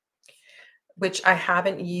 which I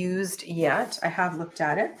haven't used yet. I have looked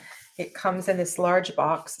at it. It comes in this large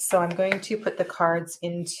box. So I'm going to put the cards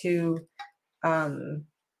into,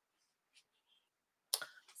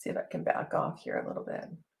 see if I can back off here a little bit.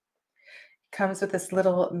 It comes with this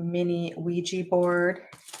little mini Ouija board.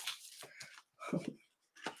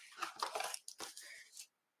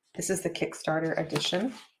 This is the Kickstarter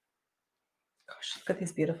edition. Gosh, look at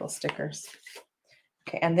these beautiful stickers.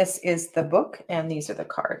 Okay, and this is the book, and these are the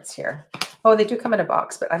cards here. Oh, they do come in a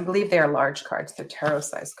box, but I believe they are large cards. They're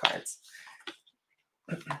tarot-sized cards.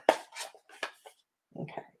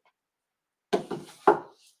 Okay.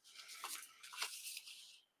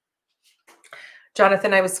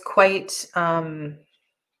 Jonathan, I was quite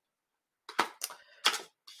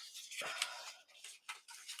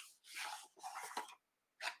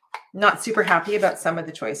not super happy about some of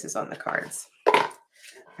the choices on the cards.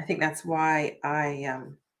 I think that's why I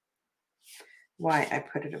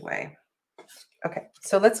put it away. Okay,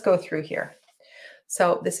 so let's go through here.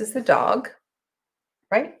 So this is the dog,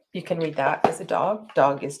 right? You can read that as a dog.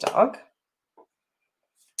 Dog is dog.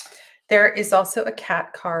 There is also a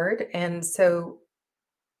cat card. And so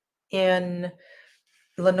in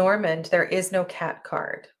Lenormand, there is no cat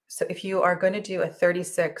card. So if you are going to do a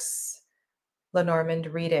 36 Lenormand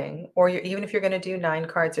reading, or even if you're going to do 9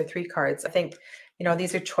 cards or 3 cards, I think, you know,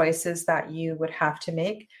 these are choices that you would have to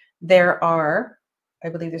make. There are, I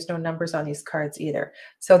believe there's no numbers on these cards either.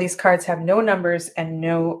 So these cards have no numbers and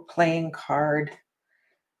no playing card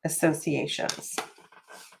associations.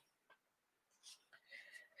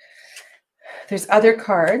 There's other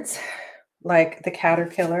cards like the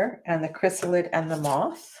caterpillar and the chrysalid and the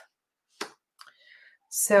moth.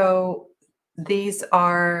 So this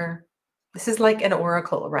is like an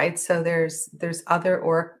oracle, right? So there's other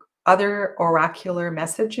oracular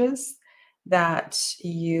messages that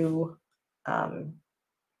you, I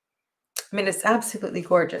mean, it's absolutely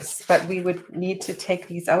gorgeous, but we would need to take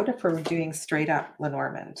these out if we're doing straight up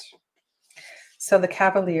Lenormand. So the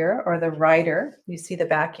cavalier or the rider, you see the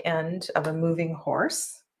back end of a moving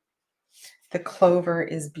horse. The clover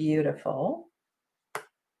is beautiful.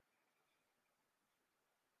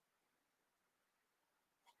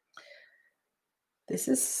 This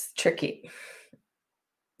is tricky.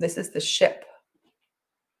 This is the ship.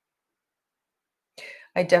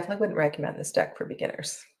 I definitely wouldn't recommend this deck for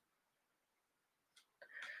beginners.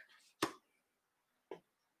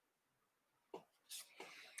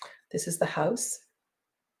 This is the house.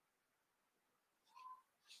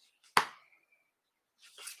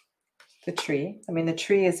 The tree. I mean, the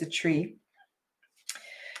tree is a tree.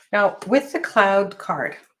 Now, with the cloud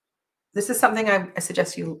card, this is something I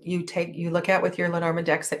suggest you look at with your Lenormand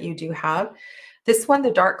decks that you do have. This one,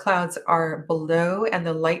 the dark clouds are below and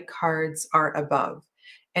the light cards are above.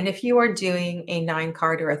 And if you are doing a 9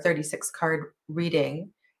 card or a 36 card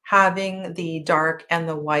reading, having the dark and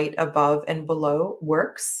the white above and below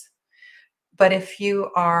works. But if you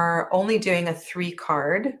are only doing a 3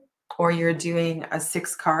 card, or you're doing a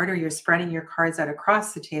 6 card, or you're spreading your cards out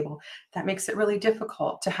across the table, that makes it really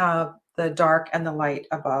difficult to have the dark and the light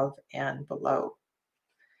above and below.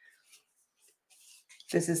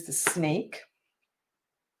 This is the snake.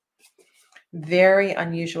 Very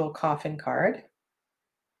unusual coffin card.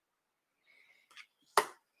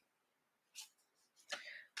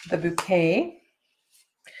 The bouquet.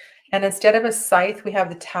 And instead of a scythe, we have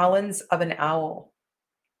the talons of an owl.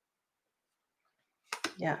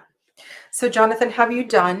 Yeah. So Jonathan, have you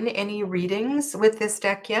done any readings with this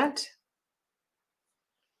deck yet?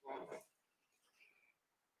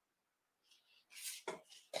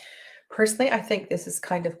 Personally, I think this is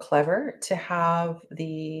kind of clever to have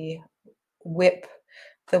the whip.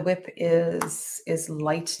 The whip is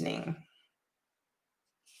lightning.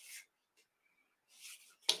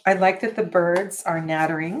 I like that the birds are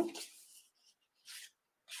nattering.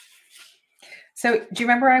 So do you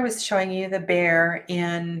remember I was showing you the bear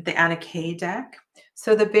in the Anna Kay deck?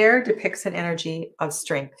 So the bear depicts an energy of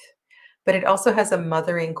strength, but it also has a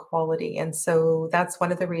mothering quality. And so that's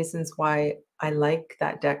one of the reasons why I like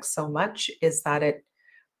that deck so much, is that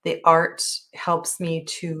the art helps me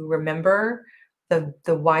to remember the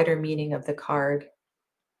wider meaning of the card.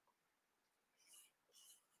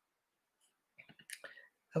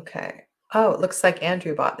 Okay. Oh, it looks like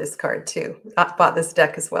Andrew bought this card too. Bought this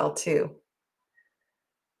deck as well too.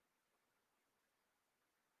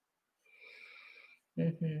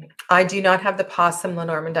 I do not have the possum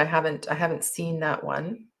Lenormand. I haven't seen that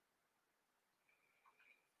one.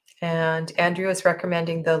 And Andrew is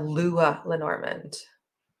recommending the Lua Lenormand.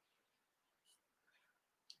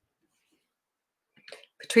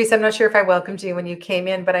 Patrice, I'm not sure if I welcomed you when you came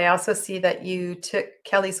in, but I also see that you took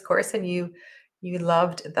Kelly's course and you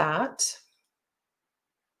loved that.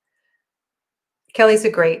 Kelly's a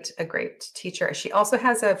great teacher. She also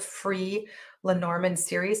has a free Lenormand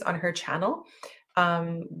series on her channel,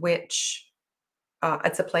 which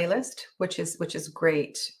it's a playlist, which is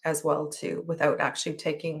great as well too, without actually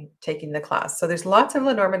taking the class. So there's lots of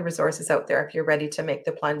Lenormand resources out there if you're ready to make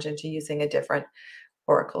the plunge into using a different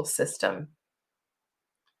oracle system.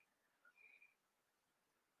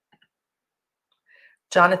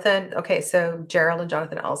 Jonathan, okay, so Gerald and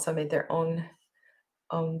Jonathan also made their own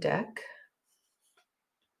deck.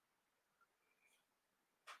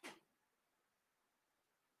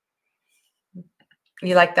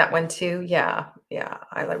 You like that one too? Yeah,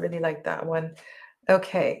 I really like that one.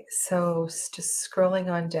 Okay, so just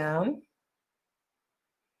scrolling on down.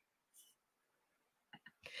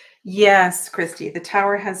 Yes, Christy, the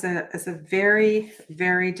tower has a very,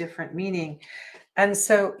 very different meaning. And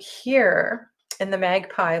so here in the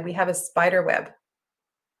magpie, we have a spider web.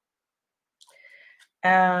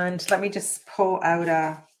 And let me just pull out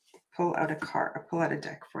a card, pull out a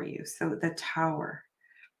deck for you. So the tower.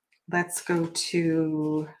 Let's go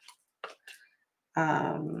to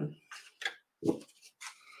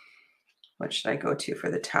what should I go to for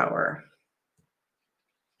the tower?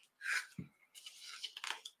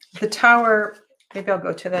 The tower, maybe I'll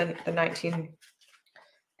go to the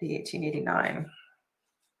 1889.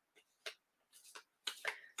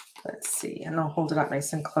 Let's see, and I'll hold it up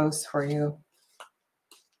nice and close for you.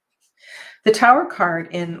 The tower card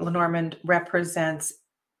in Lenormand represents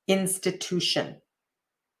institution.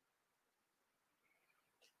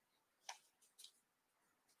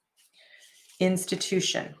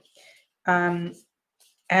 Institution. And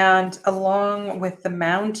along with the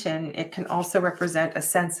mountain, it can also represent a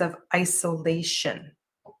sense of isolation.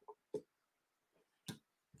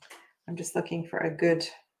 I'm just looking for a good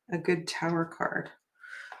tower card.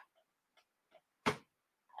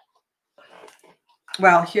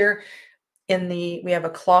 Well, here we have a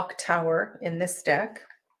clock tower in this deck.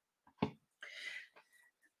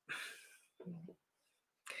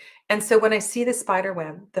 And so when I see the spider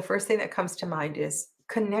web, the first thing that comes to mind is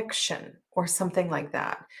connection or something like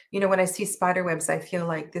that. When I see spider webs, I feel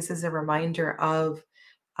like this is a reminder of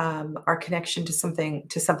our connection to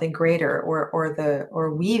something greater,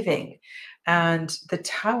 or weaving. And the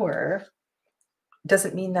tower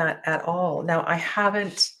doesn't mean that at all. Now, I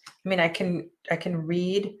haven't. I mean, I can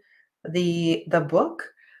read the book,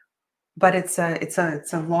 but it's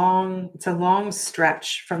a long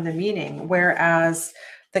stretch from the meaning. Whereas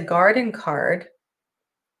the garden card,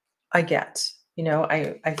 I get.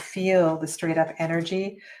 I feel the straight up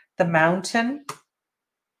energy. The mountain.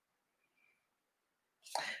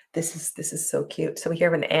 This is so cute. So we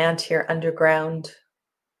have an ant here underground.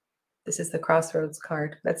 This is the crossroads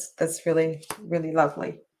card. That's really, really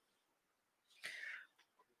lovely.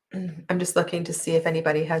 I'm just looking to see if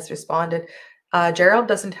anybody has responded. Gerald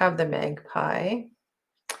doesn't have the magpie.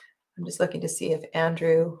 I'm just looking to see if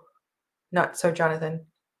Andrew, not so Jonathan,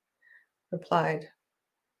 replied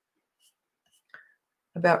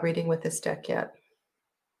about reading with this deck yet.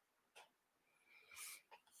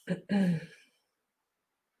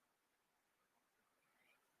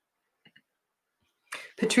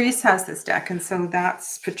 Patrice has this deck, and so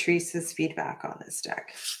that's Patrice's feedback on this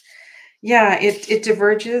deck. Yeah, it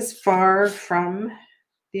diverges far from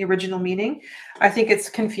the original meaning. I think it's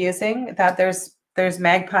confusing that there's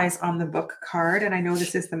magpies on the book card, and I know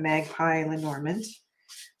this is the magpie Lenormand.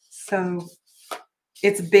 So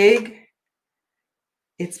it's big.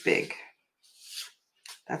 It's big.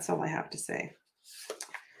 That's all I have to say.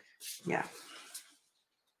 Yeah.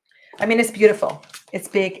 I mean, it's beautiful. It's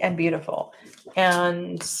big and beautiful.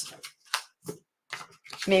 And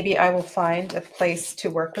maybe I will find a place to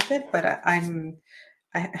work with it, but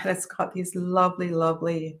it's got these lovely,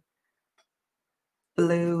 lovely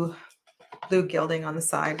blue gilding on the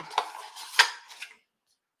side.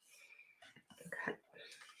 Okay.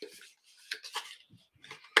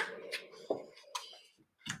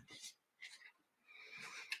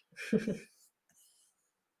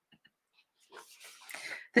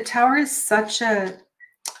 The tower is such I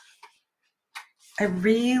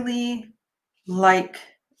really like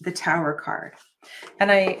the tower card. And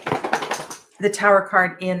the tower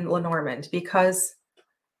card in Lenormand, because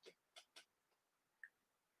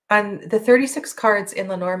on the 36 cards in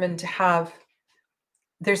Lenormand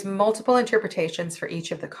there's multiple interpretations for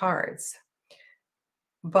each of the cards.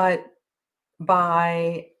 But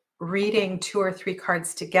by reading 2 or 3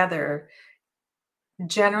 cards together,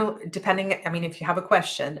 depending, I mean, if you have a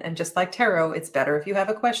question, and just like tarot, it's better if you have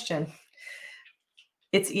a question,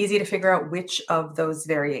 it's easy to figure out which of those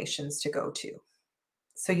variations to go to.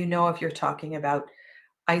 So if you're talking about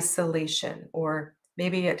isolation, or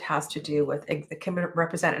maybe it has to do with, it can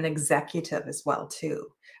represent an executive as well too,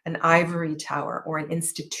 an ivory tower or an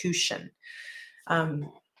institution.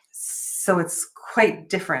 So it's quite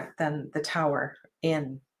different than the tower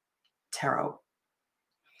in tarot.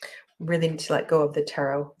 Really need to let go of the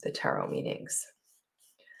tarot meanings.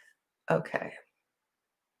 Okay.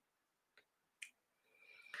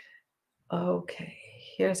 Okay,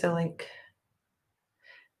 here's a link.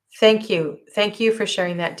 Thank you. Thank you for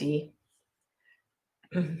sharing that, Dee.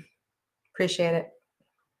 Appreciate it.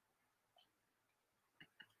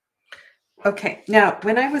 Okay, now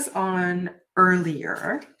when I was on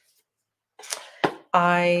earlier,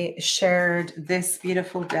 I shared this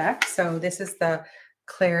beautiful deck. So this is the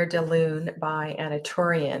Claire de Lune by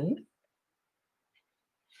Anatorian.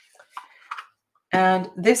 And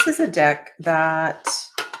this is a deck that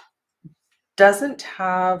doesn't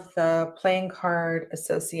have the playing card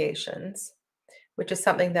associations, which is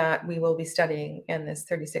something that we will be studying in this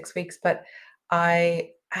 36 weeks. But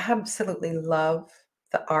I absolutely love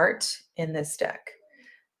the art in this deck.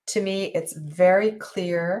 To me, it's very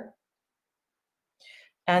clear.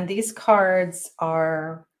 And these cards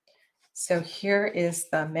are, so here is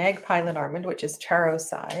the Magpie Lenormand, which is tarot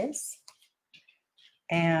size.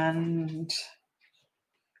 And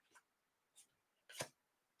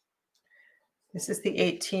this is the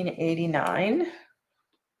 1889.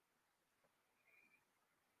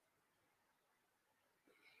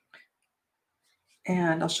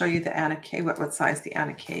 And I'll show you the Anna K, what size the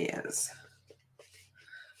Anna K is.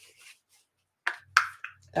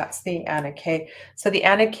 That's the Anna K. So the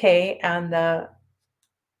Anna K and the,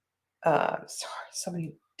 sorry, so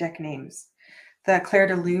many deck names. The Claire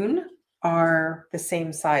de Lune are the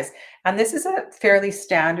same size. And this is a fairly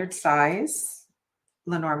standard size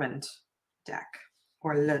Lenormand deck,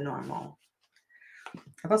 or Lenormand.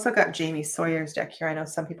 I've also got Jamie Sawyer's deck here. I know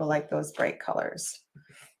some people like those bright colors.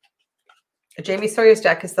 Jamie Sawyer's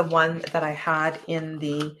deck is the one that I had in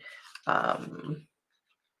the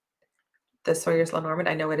Sawyer's Lenormand.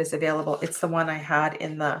 I know it is available. It's the one I had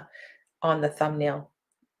on the thumbnail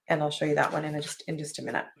And I'll show you that one in just a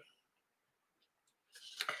minute.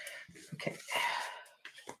 Okay.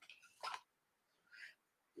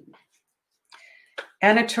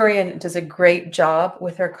 Anatolian does a great job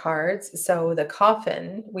with her cards. So the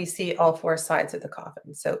coffin, we see all four sides of the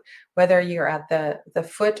coffin. So whether you're at the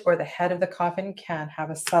foot or the head of the coffin can have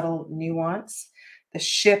a subtle nuance. The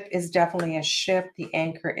ship is definitely a ship. The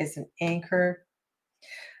anchor is an anchor.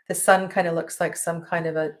 The sun kind of looks like some kind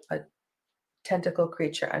of a tentacle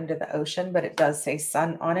creature under the ocean, but it does say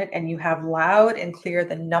sun on it. And you have loud and clear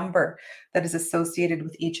the number that is associated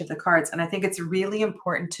with each of the cards. And I think it's really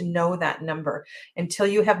important to know that number. Until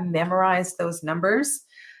you have memorized those numbers,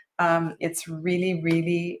 it's really,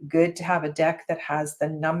 really good to have a deck that has the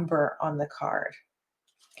number on the card.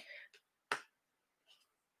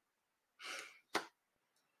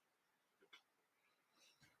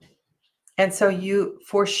 And so you,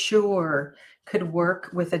 for sure, could work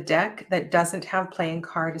with a deck that doesn't have playing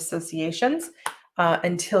card associations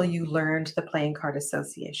until you learned the playing card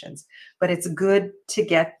associations. But it's good to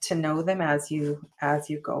get to know them as you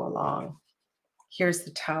go along. Here's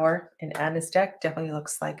the tower in Anna's deck. Definitely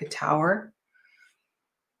looks like a tower.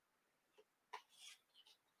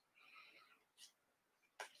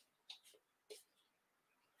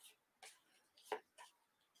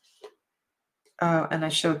 And I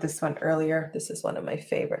showed this one earlier. This is one of my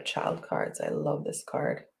favorite child cards. I love this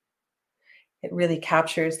card. It really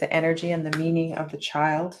captures the energy and the meaning of the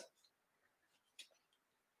child.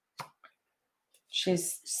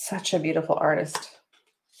 She's such a beautiful artist.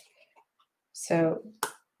 So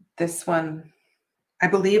this one, I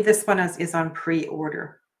believe this one is on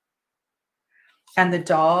pre-order. And the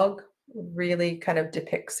dog really kind of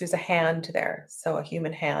depicts, there's a hand there, so a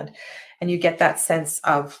human hand, and you get that sense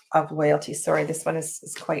of loyalty. Sorry, this one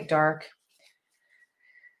is quite dark,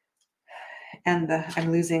 and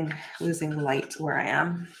I'm losing light where I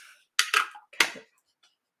am.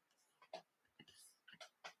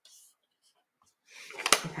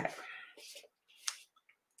 Okay.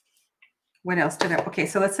 What else did I? Okay,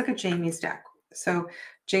 so let's look at Jamie's deck. So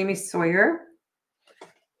Jamie Sawyer,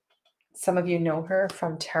 some of you know her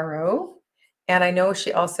from tarot. And I know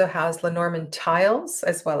she also has Lenormand tiles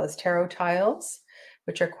as well as tarot tiles,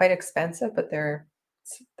 which are quite expensive, but they're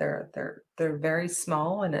very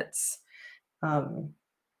small, and it's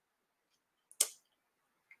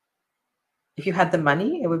if you had the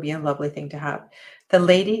money, it would be a lovely thing to have. The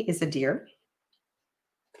lady is a deer.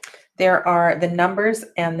 There are the numbers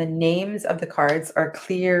and the names of the cards are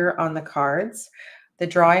clear on the cards. The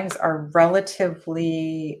drawings are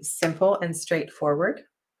relatively simple and straightforward,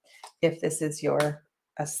 if this is your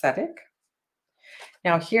aesthetic.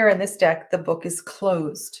 Now here in this deck, the book is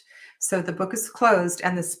closed. So the book is closed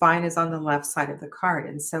and the spine is on the left side of the card.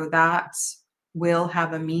 And so that will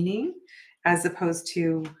have a meaning as opposed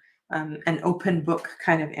to an open book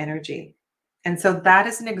kind of energy. And so that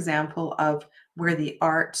is an example of where the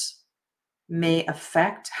art may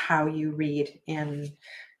affect how you read in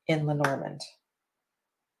Lenormand.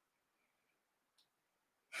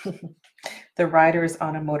 The rider is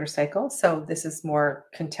on a motorcycle, so this is more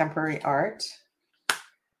contemporary art.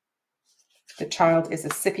 The child is a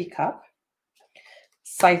sippy cup.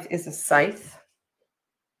 Scythe is a scythe.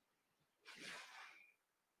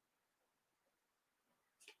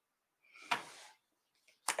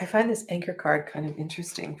 I find this anchor card kind of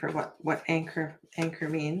interesting for what anchor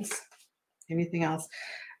means. Anything else?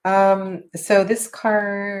 So this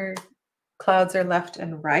card, clouds are left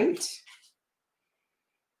and right.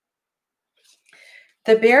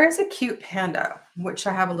 The bear is a cute panda, which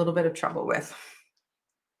I have a little bit of trouble with.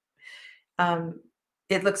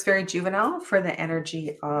 It looks very juvenile for the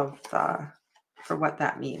energy of for what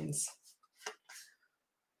that means.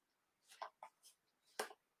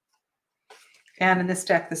 And in this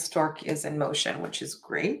deck, the stork is in motion, which is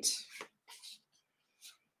great.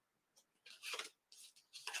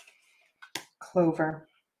 Clover.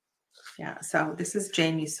 Yeah, so this is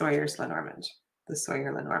Jamie Sawyer's Lenormand, the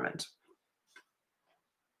Sawyer Lenormand.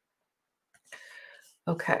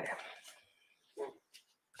 Okay.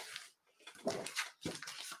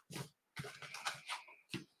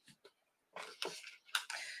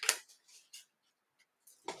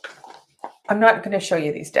 I'm not going to show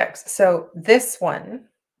you these decks. So this one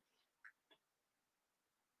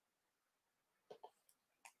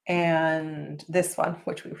and this one,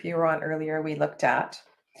 which if you were on earlier, we looked at,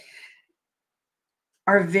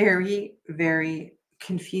 are very, very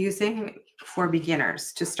confusing for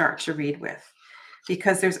beginners to start to read with,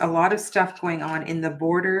 because there's a lot of stuff going on in the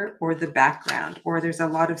border or the background, or there's a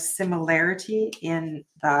lot of similarity in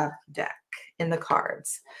the deck, in the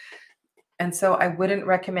cards. And so I wouldn't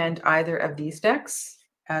recommend either of these decks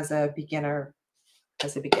as a beginner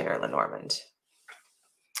Lenormand.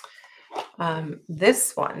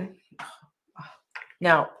 This one,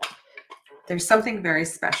 now there's something very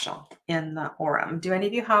special in the Aurum. Do any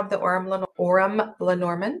of you have the Aurum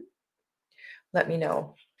Lenormand? Let me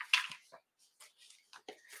know.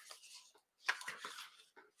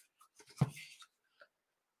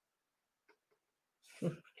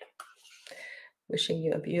 Wishing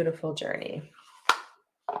you a beautiful journey.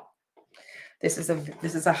 This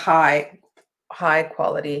is a high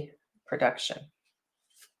quality production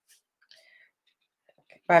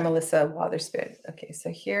by Melissa Wotherspoon. Okay, so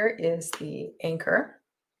here is the anchor.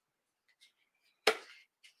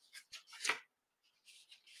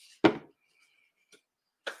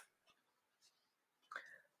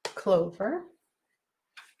 Clover.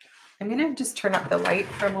 I'm going to just turn up the light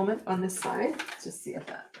for a moment on this side, just see if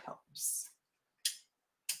that helps.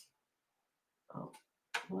 Oh,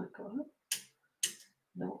 will it go up?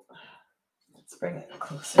 No. Let's bring it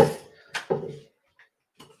closer.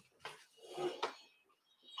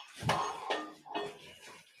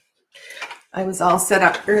 I was all set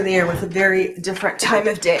up earlier with a very different time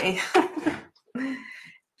of day.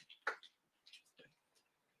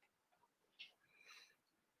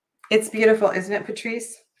 It's beautiful, isn't it,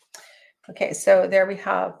 Patrice? Okay, so there we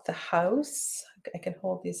have the house. I can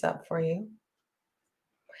hold these up for you.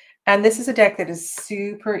 And this is a deck that is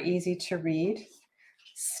super easy to read.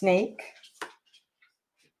 Snake,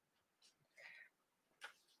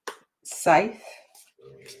 scythe,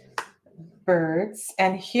 birds.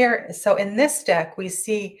 And here, so in this deck, we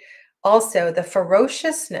see also the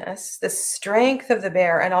ferociousness, the strength of the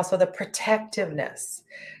bear, and also the protectiveness.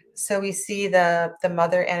 So we see the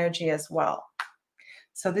mother energy as well.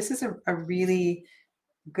 So this is a really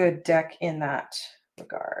good deck in that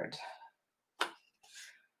regard.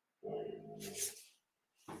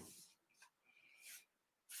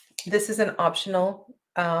 This is an optional.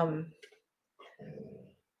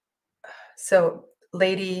 So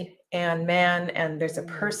lady and man, and there's a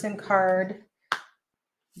person card.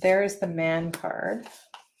 There's the man card.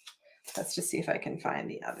 Let's just see if I can find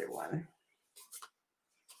the other one.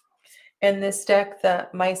 In this deck, the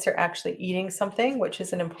mice are actually eating something, which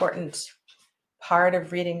is an important part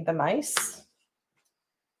of reading the mice.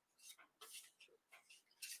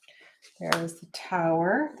 There's the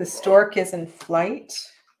tower. The stork is in flight.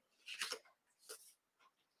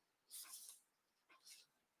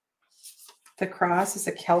 The cross is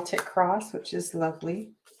a Celtic cross, which is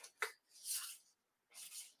lovely.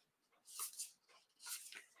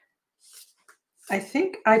 I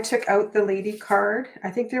think I took out the lady card.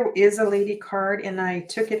 I think there is a lady card and I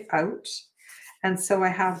took it out. And so I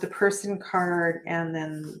have the person card and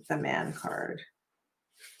then the man card.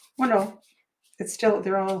 Oh no, it's still,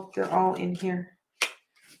 they're all in here.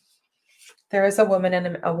 There is a woman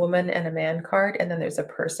and a man card, and then there's a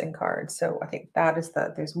person card. So I think that is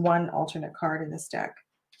there's one alternate card in this deck.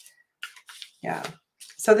 Yeah.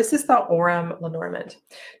 So this is the Aurum Lenormand.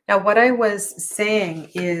 Now, what I was saying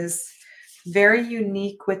is very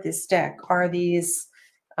unique with this deck are these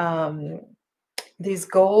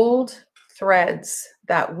gold threads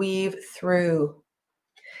that weave through.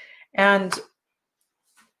 And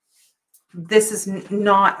this is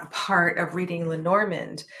not a part of reading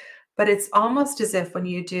Lenormand, but it's almost as if when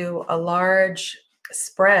you do a large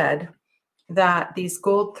spread that these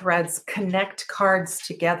gold threads connect cards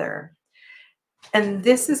together. And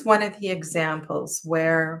this is one of the examples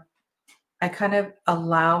where I kind of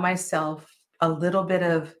allow myself a little bit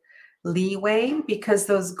of leeway because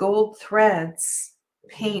those gold threads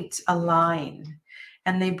paint a line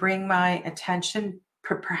and they bring my attention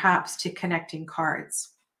perhaps to connecting cards.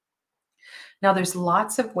 Now, there's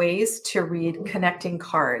lots of ways to read connecting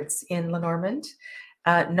cards in Lenormand,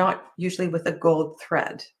 not usually with a gold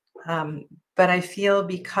thread. But I feel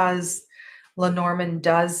because Lenormand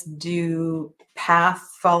does do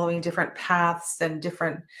following different paths and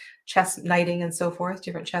different chess knighting and so forth,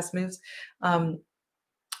 different chess moves,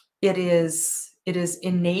 it is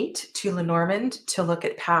innate to Lenormand to look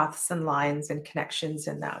at paths and lines and connections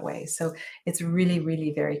in that way. So it's really,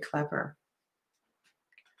 really very clever.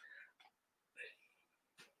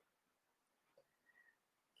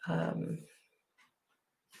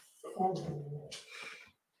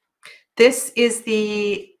 Is this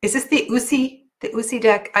the Usi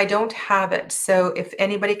deck? I don't have it. So if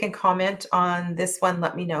anybody can comment on this one,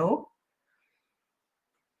 let me know.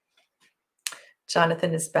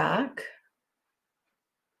 Jonathan is back.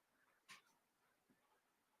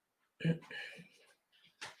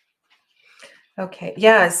 Okay.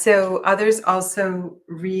 Yeah. So others also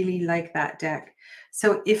really like that deck.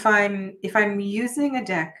 So if I'm using a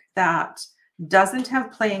deck that doesn't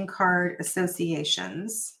have playing card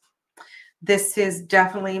associations. This is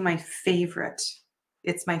definitely my favorite.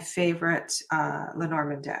 It's my favorite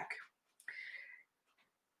Lenormand deck.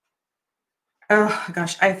 Oh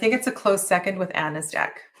gosh, I think it's a close second with Anna's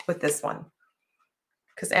deck with this one,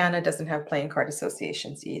 because Anna doesn't have playing card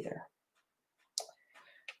associations either.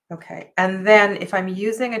 Okay, and then if I'm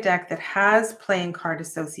using a deck that has playing card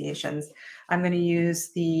associations, I'm going to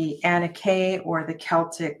use the Anna K or the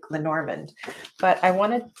Celtic Lenormand. But I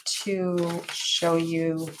wanted to show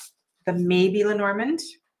you the maybe Lenormand,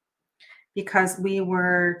 because we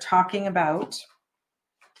were talking about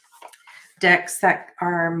decks that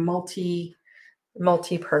are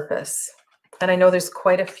multi-purpose. And I know there's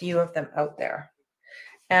quite a few of them out there.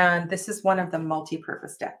 And this is one of the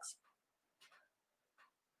multi-purpose decks.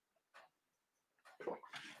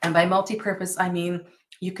 And by multi-purpose, I mean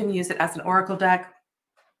you can use it as an oracle deck,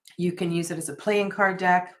 you can use it as a playing card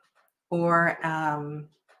deck, or a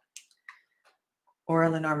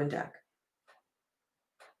Lenormand deck.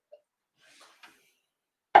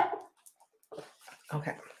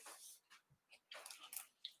 Okay.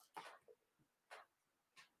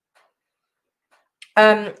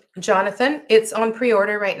 Jonathan, it's on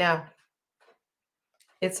pre-order right now.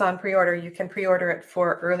 It's on pre-order. You can pre-order it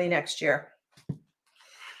for early next year.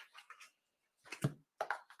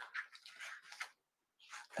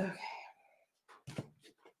 Okay.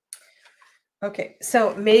 Okay,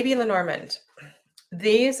 so maybe Lenormand.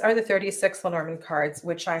 These are the 36 Lenormand cards,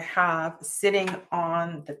 which I have sitting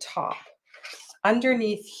on the top.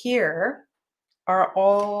 Underneath here are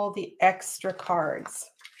all the extra cards.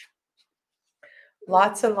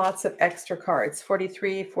 Lots and lots of extra cards,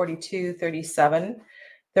 43, 42, 37.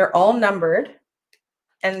 They're all numbered.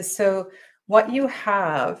 And so what you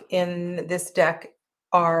have in this deck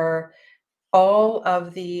are all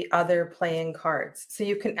of the other playing cards. So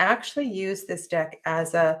you can actually use this deck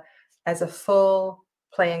as a full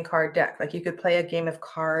playing card deck. Like you could play a game of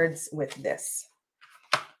cards with this.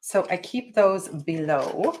 So I keep those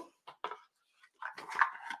below,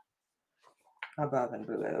 above and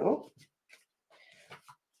below.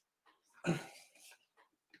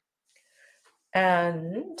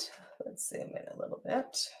 And let's zoom in a little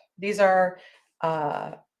bit. These are,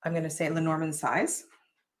 I'm going to say Lenormand size.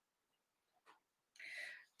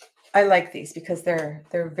 I like these because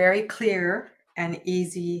they're very clear and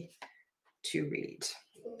easy to read.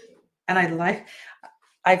 And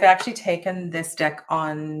I've actually taken this deck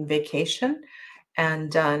on vacation and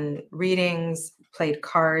done readings, played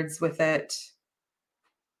cards with it.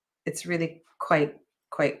 It's really quite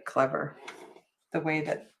clever the way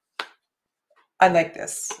that I like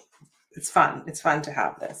this. It's fun. It's fun to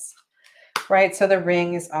have this, right? So the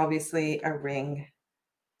ring is obviously a ring,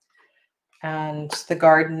 and the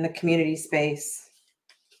garden, the community space.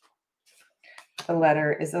 The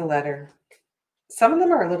letter is a letter. Some of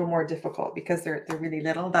them are a little more difficult because they're really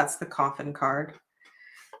little. That's the coffin card.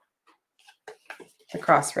 The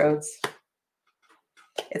crossroads.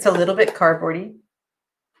 It's a little bit cardboardy.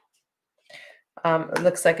 It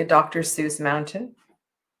looks like a Dr. Seuss mountain.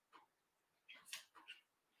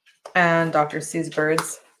 And Dr. Seuss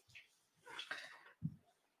birds.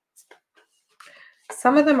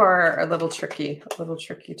 Some of them are a little tricky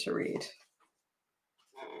to read.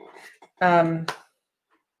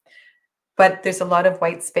 But there's a lot of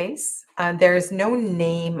white space. There's no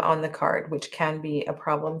name on the card, which can be a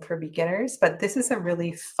problem for beginners. But this is a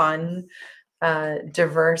really fun,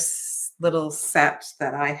 diverse little set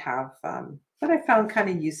that I have that I found kind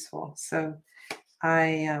of useful. So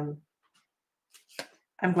I'm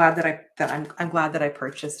glad that I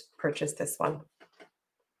purchased this one.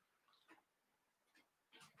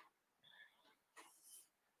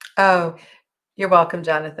 Oh, you're welcome,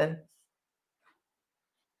 Jonathan.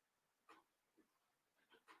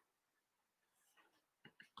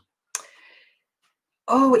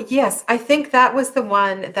 Oh, yes. I think that was the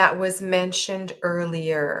one that was mentioned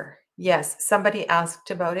earlier. Yes, somebody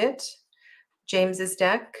asked about it. James's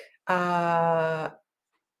deck.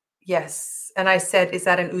 Yes. And I said, is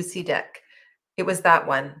that an Uzi deck? It was that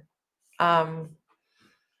one. And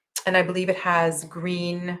I believe it has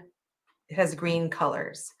green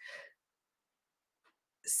colors.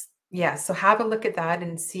 Yeah, so have a look at that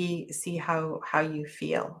and see how you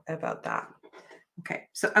feel about that. Okay,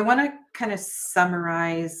 so I want to kind of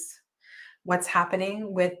summarize what's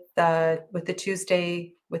happening with the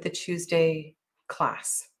Tuesday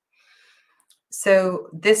class. So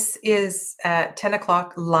this is at 10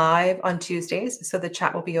 o'clock live on Tuesdays. So the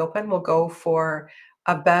chat will be open. We'll go for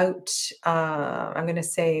about I'm going to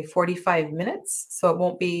say 45 minutes. So it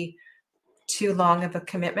won't be too long of a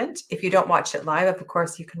commitment. If you don't watch it live, of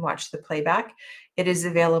course, you can watch the playback. It is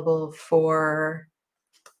available for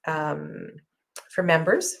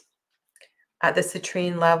members at the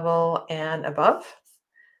citrine level and above.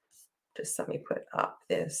 Just let me put up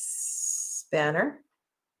this banner.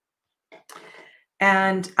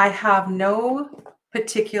 And I have no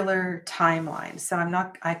particular timeline. So I'm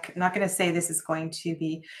not going to say this is going to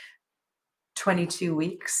be 22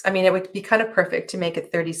 weeks. I mean, it would be kind of perfect to make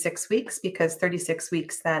it 36 weeks, because 36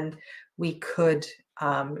 weeks, then we could,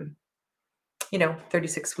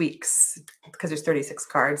 36 weeks, because there's 36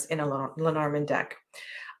 cards in a Lenormand deck.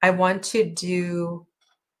 I want to do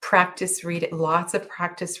lots of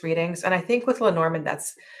practice readings. And I think with Lenormand,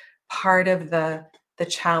 that's part of the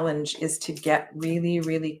challenge, is to get really,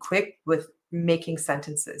 really quick with making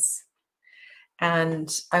sentences.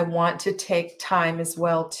 And I want to take time as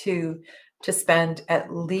well to spend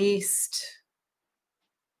at least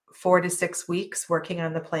 4 to 6 weeks working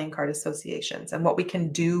on the playing card associations and what we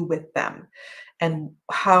can do with them and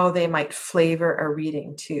how they might flavor a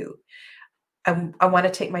reading too. I want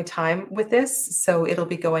to take my time with this, so it'll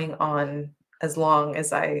be going on as long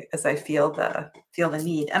as I feel the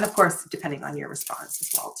need, and of course, depending on your response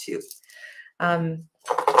as well too.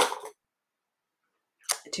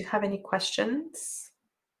 Do you have any questions?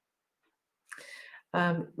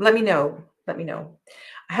 Let me know. Let me know.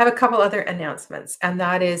 I have a couple other announcements, and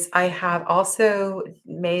that is I have also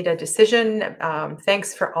made a decision.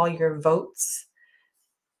 Thanks for all your votes.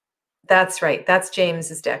 That's right. That's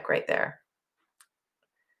James's deck right there.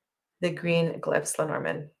 The Green Glyphs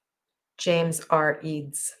Lenormand. James R.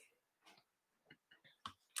 Eads.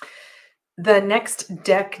 The next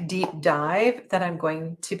deck deep dive that I'm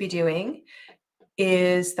going to be doing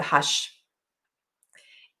is the Hush.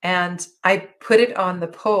 And I put it on the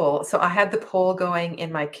poll. So I had the poll going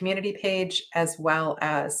in my community page as well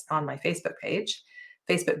as on my Facebook page,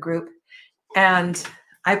 Facebook group. And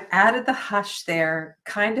I've added the Hush there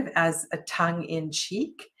kind of as a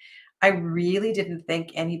tongue-in-cheek. I really didn't think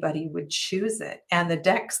anybody would choose it. And the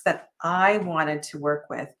decks that I wanted to work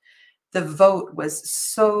with, the vote was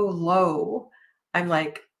so low. I'm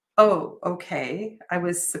like, oh, okay. I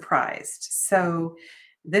was surprised. So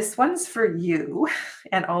this one's for you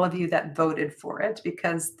and all of you that voted for it,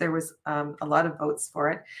 because there was a lot of votes for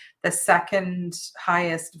it. The second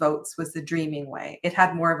highest votes was the Dreaming Way. It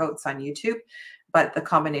had more votes on YouTube, but the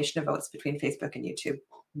combination of votes between Facebook and YouTube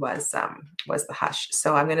was the Hush.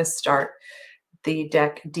 So I'm going to start the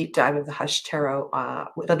deck deep dive of the Hush Tarot.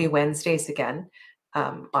 It'll be Wednesdays again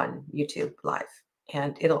on YouTube Live,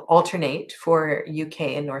 and it'll alternate for UK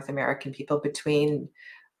and North American people between.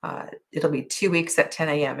 It'll be 2 weeks at 10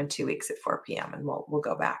 a.m. and 2 weeks at 4 p.m. and we'll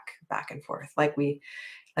go back and forth like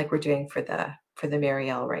we're doing for the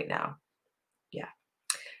Marielle right now. Yeah.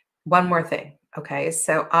 One more thing. Okay,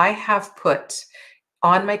 so I have put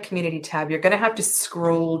on my community tab. You're going to have to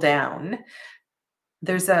scroll down.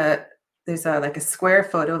 There's a like a square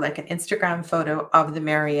photo, like an Instagram photo of the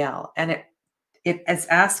Marielle, and it is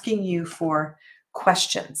asking you for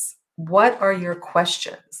questions. What are your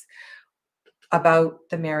questions about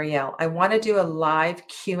the Marielle? I want to do a live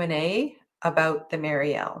Q&A about the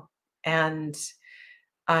Marielle, and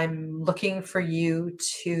I'm looking for you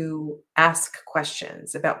to ask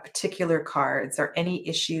questions about particular cards or any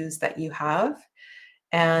issues that you have.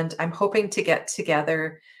 And I'm hoping to get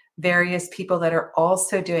together various people that are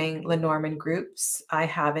also doing Lenormand groups. I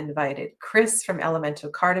have invited Chris from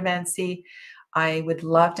Elemental Cartomancy. I would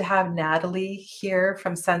love to have Natalie here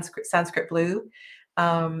from Sanskrit Blue.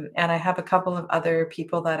 And I have a couple of other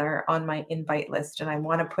people that are on my invite list, and I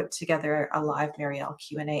want to put together a live Marielle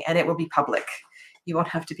Q&A, and it will be public. You won't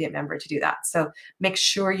have to be a member to do that. So make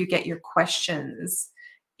sure you get your questions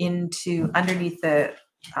underneath the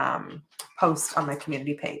post on my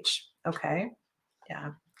community page. Okay.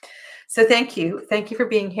 Yeah. So thank you. Thank you for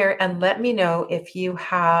being here. And let me know if you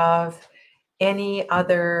have any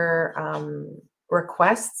other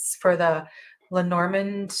requests for the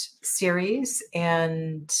Lenormand series,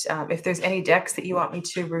 and if there's any decks that you want me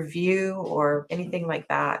to review or anything like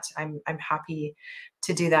that, I'm happy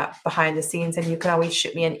to do that behind the scenes. And you can always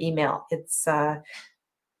shoot me an email. It's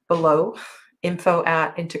below,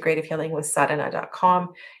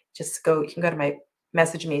 info@integrativehealingwithsadhana.com. You can go to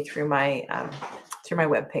message me through my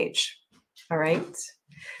webpage. All right.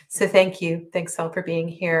 So thank you. Thanks all for being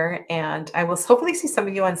here. And I will hopefully see some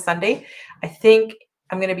of you on Sunday. I think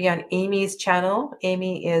I'm going to be on Amy's channel.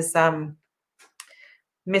 Amy is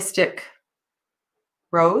Mystic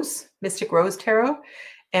Rose Tarot.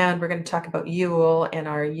 And we're going to talk about Yule and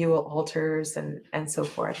our Yule altars and so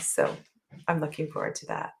forth. So I'm looking forward to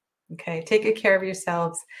that. Okay. Take good care of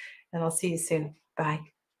yourselves. and I'll see you soon. Bye.